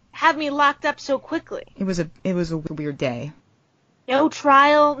have me locked up so quickly? It was a weird day. No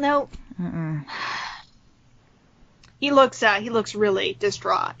trial, no. Uh-uh. He looks really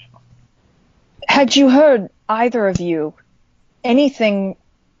distraught. Had you heard, either of you, anything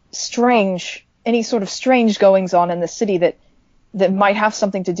strange, any sort of strange goings on in the city that might have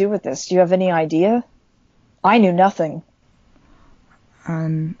something to do with this? Do you have any idea? I knew nothing.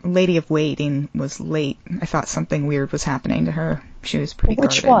 Lady of Waiting was late. I thought something weird was happening to her. She was pretty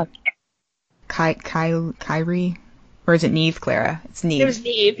guarded. Which one? Kyrie? Or is it Neve, Clara? It's Neve. It was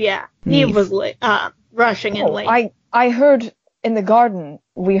Neve, yeah. Neve was late, rushing in late. I heard in the garden,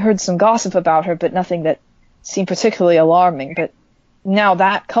 we heard some gossip about her, but nothing that seemed particularly alarming. But now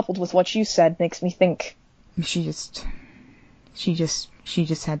that, coupled with what you said, makes me think... She just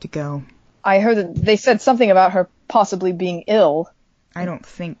had to go. I heard that they said something about her possibly being ill. I don't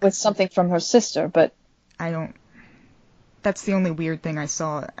think... With something from her sister, but... I don't... That's the only weird thing I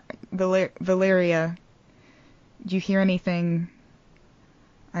saw. Valeria, do you hear anything?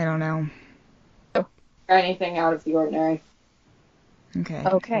 I don't know. Or anything out of the ordinary.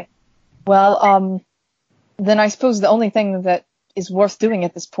 Okay. Well, then I suppose the only thing that is worth doing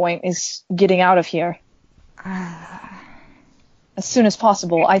at this point is getting out of here. As soon as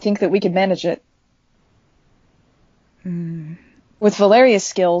possible. I think that we could manage it. With Valeria's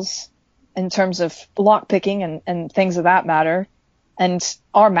skills, in terms of lockpicking and things of that matter, and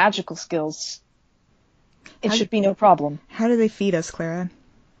our magical skills, it should be no problem. How do they feed us, Clara?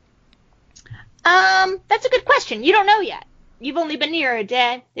 That's a good question. You don't know yet. You've only been here a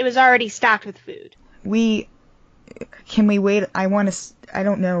day. It was already stocked with food. Can we wait? I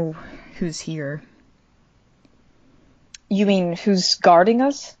don't know who's here. You mean who's guarding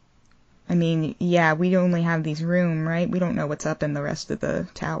us? I mean, yeah, we only have these rooms, right? We don't know what's up in the rest of the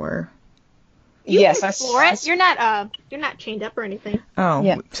tower. Yes, can explore it. You're not chained up or anything. Oh,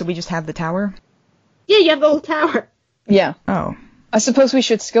 yeah. So we just have the tower? Yeah, you have the whole tower. Yeah. Oh. I suppose we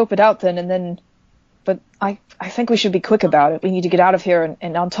should scope it out then, but I think we should be quick about it. We need to get out of here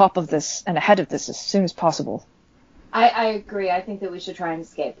and on top of this and ahead of this as soon as possible. I agree. I think that we should try and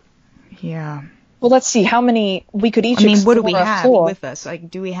escape. Yeah. Well, let's see how many we could each. I mean, what do explore we a have floor. with us? Like,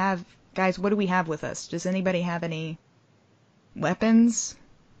 do we have, guys? What do we have with us? Does anybody have any weapons?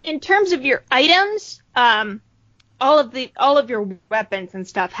 In terms of your items, all of your weapons and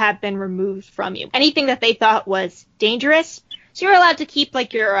stuff have been removed from you. Anything that they thought was dangerous, so you're allowed to keep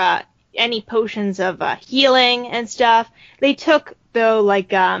like your any potions of healing and stuff. They took though like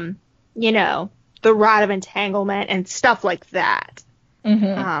the rod of entanglement and stuff like that.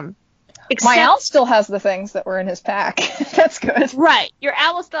 Mm-hmm. Except, My owl still has the things that were in his pack. That's good. right, your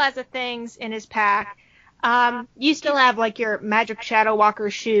owl still has the things in his pack. You still have like your magic shadow walker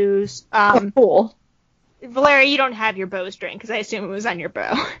shoes. Cool. Valeria, you don't have your bowstring because I assume it was on your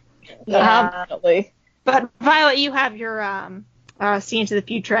bow. Yeah, definitely. But Violet, you have your see into the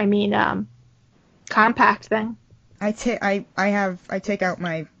future. I mean, compact thing. I take out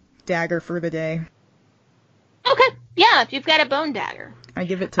my dagger for the day. Okay, yeah, you've got a bone dagger. I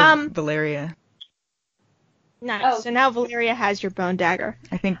give it to Valeria. Nice. Oh. So now Valeria has your bone dagger.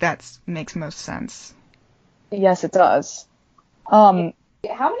 I think that makes most sense. Yes, it does. How many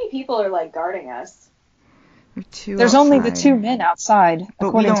people are like guarding us? There are two There's only the outside. 2 men outside.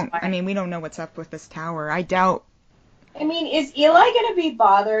 But we according don't. to my- I mean, we don't know what's up with this tower. I doubt. I mean, is Eli gonna be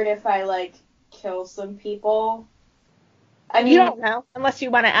bothered if I like kill some people? I mean, You don't know unless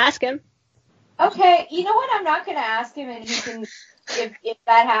you want to ask him. okay, you know what? I'm not gonna ask him, and he can. If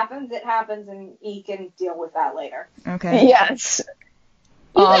that happens, it happens, and he can deal with that later. Okay. Yes.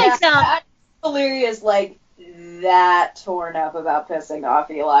 You guys, Valeria's like that torn up about pissing off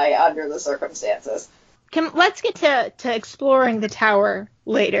Eli under the circumstances. let's get to exploring the tower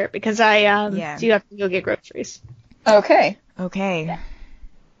later because I do have to go get groceries. Okay. Okay. All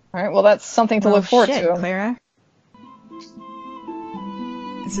right. Well, that's something to Well, look forward shit, to. Clara.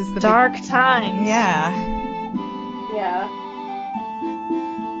 This is the Dark times. Big... Yeah. Yeah.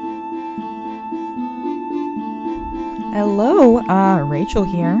 Hello, Rachel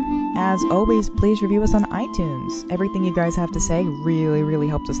here. As always, please review us on iTunes. Everything you guys have to say really, really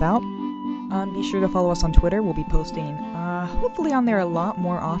helps us out. Be sure to follow us on Twitter. We'll be posting, hopefully on there a lot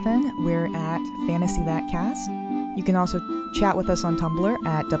more often. We're at FantasyThatCast. You can also chat with us on Tumblr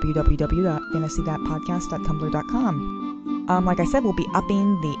at www.fantasythatpodcast.tumblr.com. Like I said, we'll be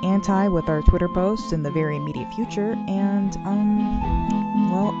upping the ante with our Twitter posts in the very immediate future. And,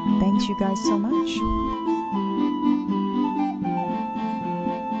 well, thanks you guys so much.